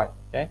quite wide.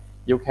 Okay.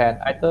 You can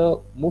either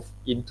move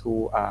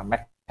into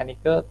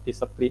mechanical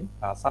discipline,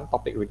 some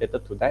topic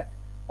related to that,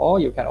 or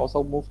you can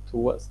also move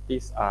towards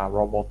this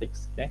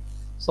robotics. Okay.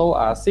 So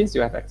since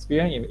you have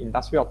experience in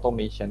industrial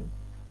automation,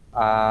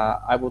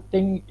 I would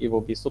think it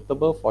will be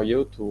suitable for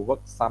you to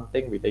work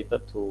something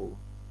related to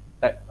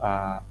that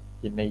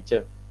in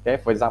nature. Okay.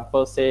 For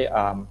example, say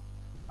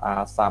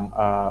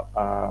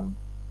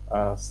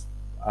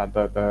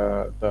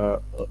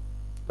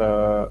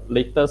the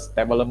latest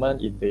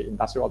development in the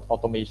industrial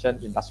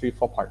automation, Industry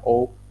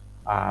 4.0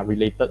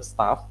 related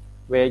stuff,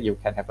 where you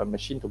can have a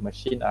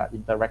machine-to-machine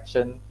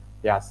interaction.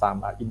 There are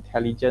some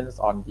intelligence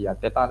on the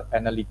data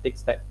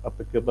analytics that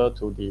applicable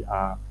to the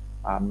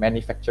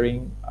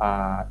manufacturing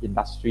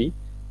industry,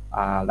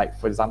 like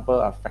for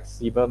example,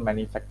 flexible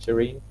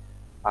manufacturing.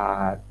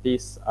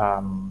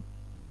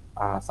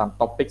 Some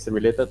topics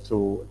related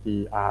to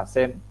the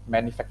same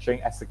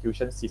manufacturing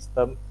execution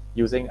system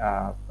using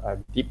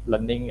deep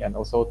learning and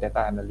also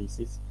data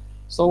analysis.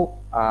 So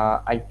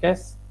I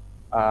guess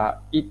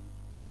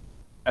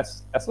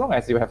as long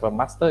as you have a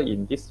master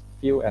in this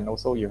field and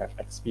also you have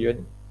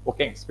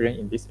working experience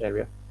in this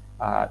area,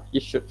 you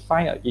should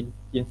find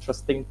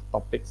interesting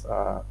topics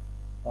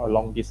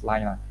along this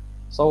line.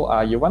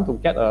 So you want to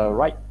get a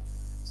right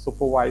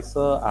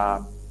supervisor.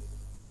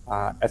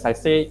 As I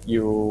say,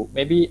 you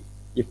maybe,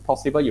 if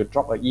possible, you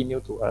drop an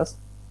email to us.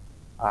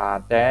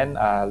 Then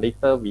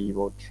later we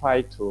will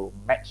try to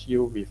match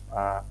you with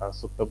a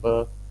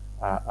suitable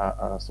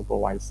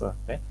supervisor.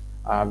 Okay,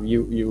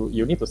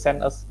 you need to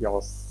send us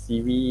your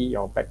CV,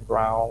 your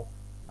background.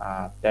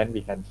 Then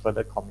we can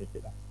further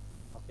communicate.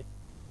 Okay.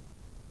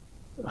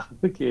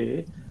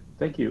 Okay,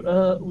 thank you.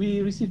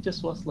 We received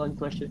just last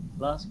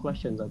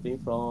questions, I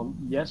think, from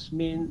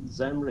Yasmin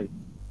Zamri.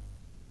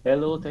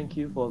 Hello, thank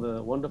you for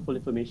the wonderful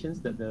information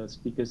that the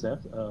speakers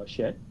have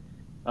shared.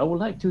 I would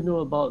like to know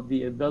about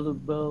the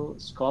available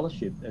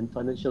scholarship and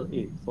financial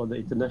aid for the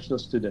international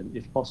student,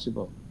 if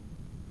possible.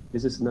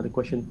 This is another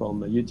question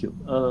from YouTube.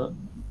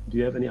 Do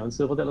you have any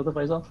answer for that, Dr.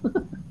 Faisal?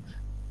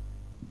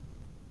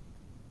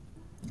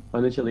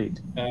 Financial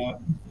aid.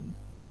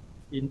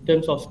 In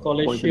terms of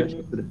scholarship,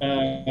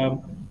 I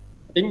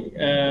think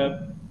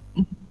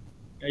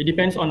it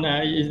depends on,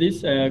 is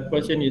this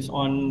question is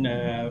on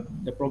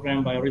the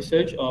program by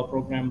research or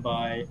program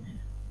by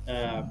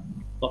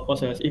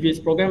process? If it's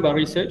program by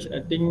research,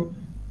 I think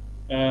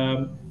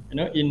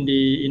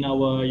in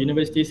our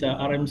university's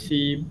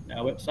RMC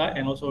website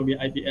and also the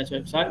IPS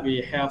website,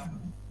 we have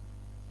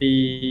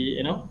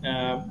the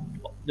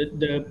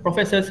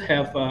professors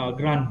have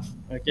grants,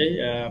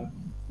 okay,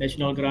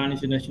 national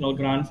grants, international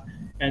grants,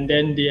 and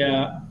then they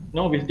are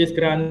with this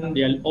grant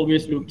they are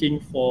always looking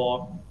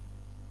for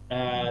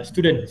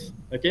students,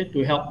 okay,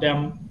 to help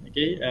them,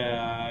 okay,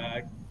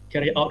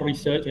 carry out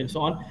research and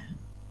so on.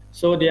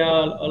 So there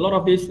are a lot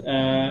of this.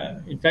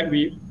 In fact,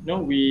 we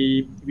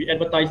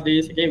advertise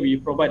this. Okay, we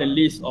provide a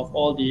list of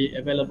all the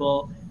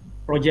available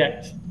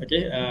projects.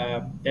 Okay,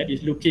 that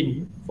is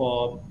looking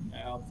for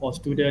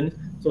students.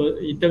 So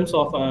in terms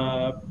of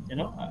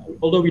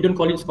although we don't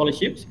call it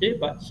scholarships, okay,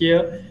 but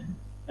here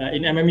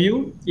in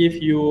MMU, if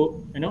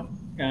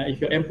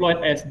if you're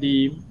employed as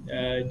the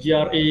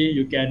GRA,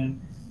 you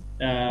can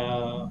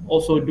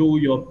also do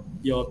your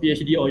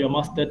PhD or your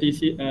master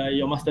thesis,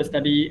 your master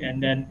study,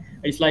 and then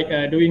it's like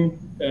doing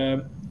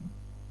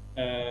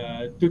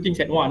two things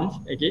at once.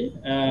 Okay,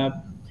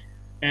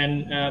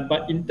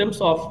 but in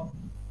terms of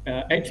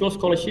actual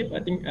scholarship, I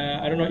think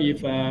I don't know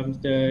if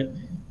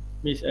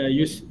Ms.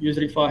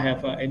 Yusrifa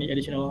have any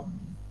additional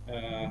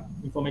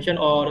information,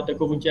 or Dr.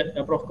 Prof.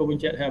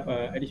 Kobunchat have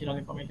additional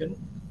information.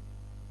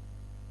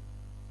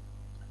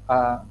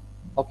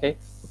 Okay,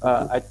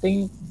 I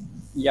think,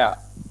 yeah,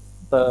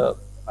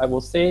 I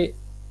will say,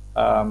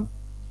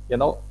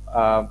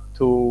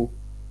 to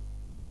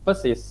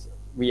first is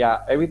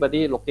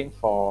everybody looking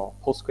for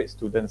postgrad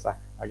students.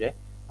 Okay,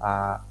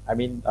 I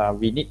mean,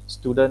 we need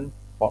students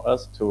for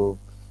us to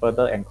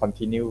further and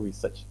continue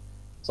research.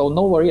 So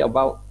no worry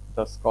about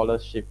the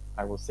scholarship,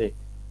 I will say.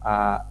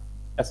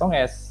 As long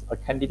as a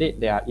candidate,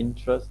 they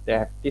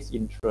have this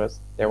interest,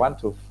 they want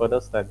to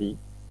further study,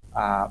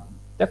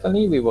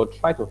 definitely we will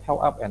try to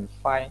help up and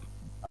find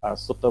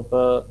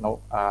suitable,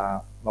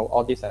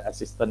 all these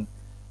assistants.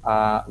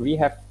 We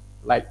have,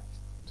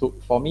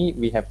 for me,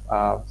 we have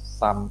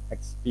some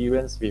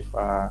experience with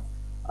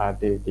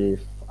the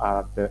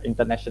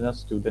international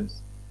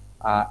students.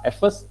 At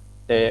first,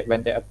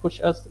 when they approach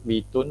us,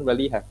 we don't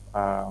really have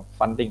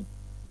funding.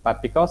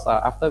 But because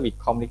after we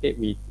communicate,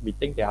 we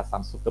think there are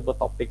some suitable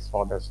topics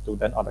for the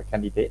student or the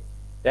candidate,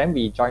 then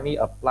we jointly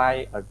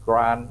apply a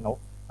grant.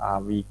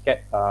 We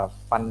get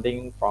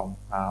funding from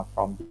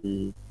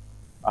the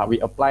we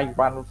apply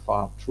grant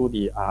through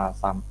the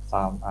some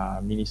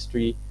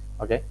ministry.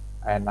 Okay,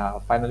 and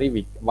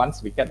finally,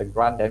 once we get the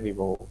grant, then we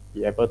will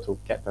be able to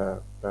get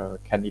the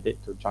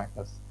candidate to join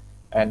us.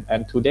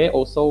 And today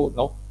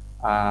also,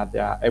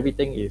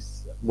 everything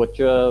is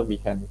virtual. We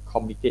can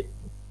communicate.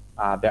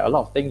 There are a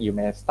lot of things. You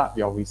may start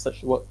your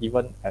research work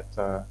even at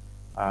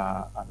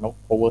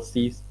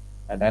overseas,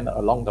 and then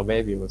along the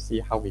way we will see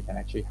how we can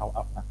actually help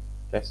out.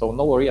 Okay, so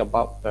no worry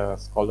about the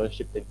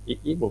scholarship thing.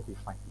 It will be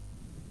fine.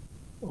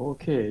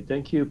 Okay,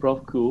 thank you,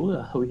 Prof. Koo.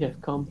 We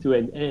have come to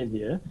an end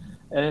here,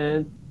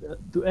 and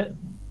to add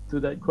to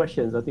that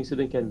questions, I think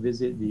students can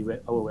visit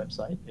our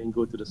website and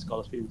go to the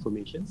scholarship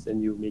informations,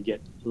 and you may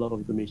get a lot of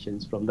information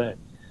from there.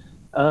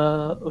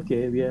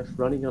 Okay, we are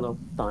running out of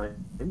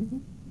time.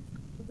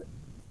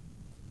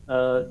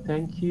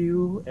 Thank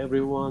you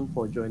everyone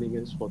for joining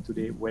us for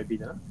today's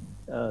webinar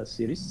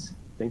series.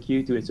 Thank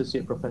you to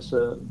Associate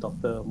Professor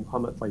Dr.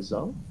 Muhammad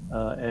Faisal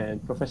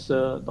and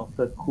Professor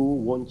Dr. Koo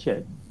Won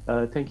Chet.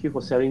 Thank you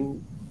for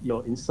sharing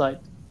your insight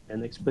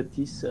and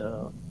expertise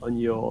on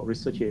your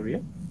research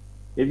area.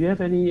 If you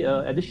have any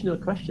additional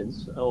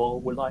questions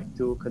or would like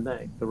to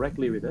connect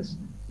directly with us,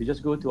 you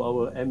just go to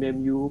our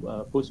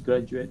MMU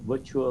Postgraduate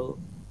Virtual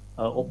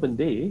Open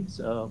Days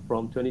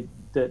from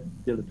 23rd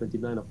till the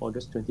 29th of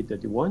August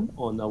 2031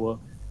 on our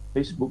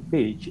Facebook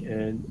page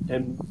and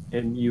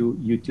MMU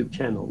YouTube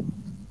channel.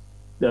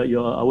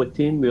 Our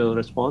team will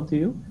respond to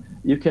you.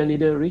 You can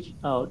either reach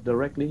out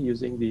directly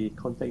using the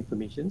contact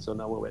information on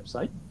our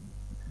website.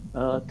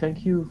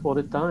 Thank you for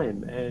the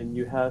time, and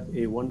you have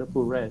a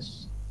wonderful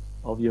rest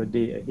of your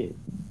day ahead.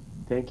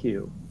 Thank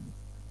you.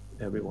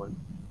 everyone.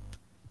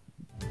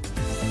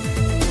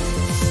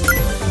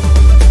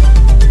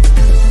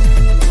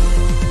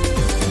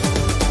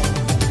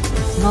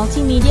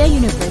 Multimedia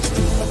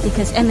University,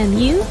 because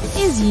MMU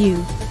is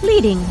you,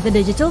 leading the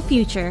digital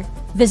future.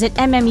 Visit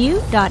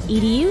mmu.edu.my.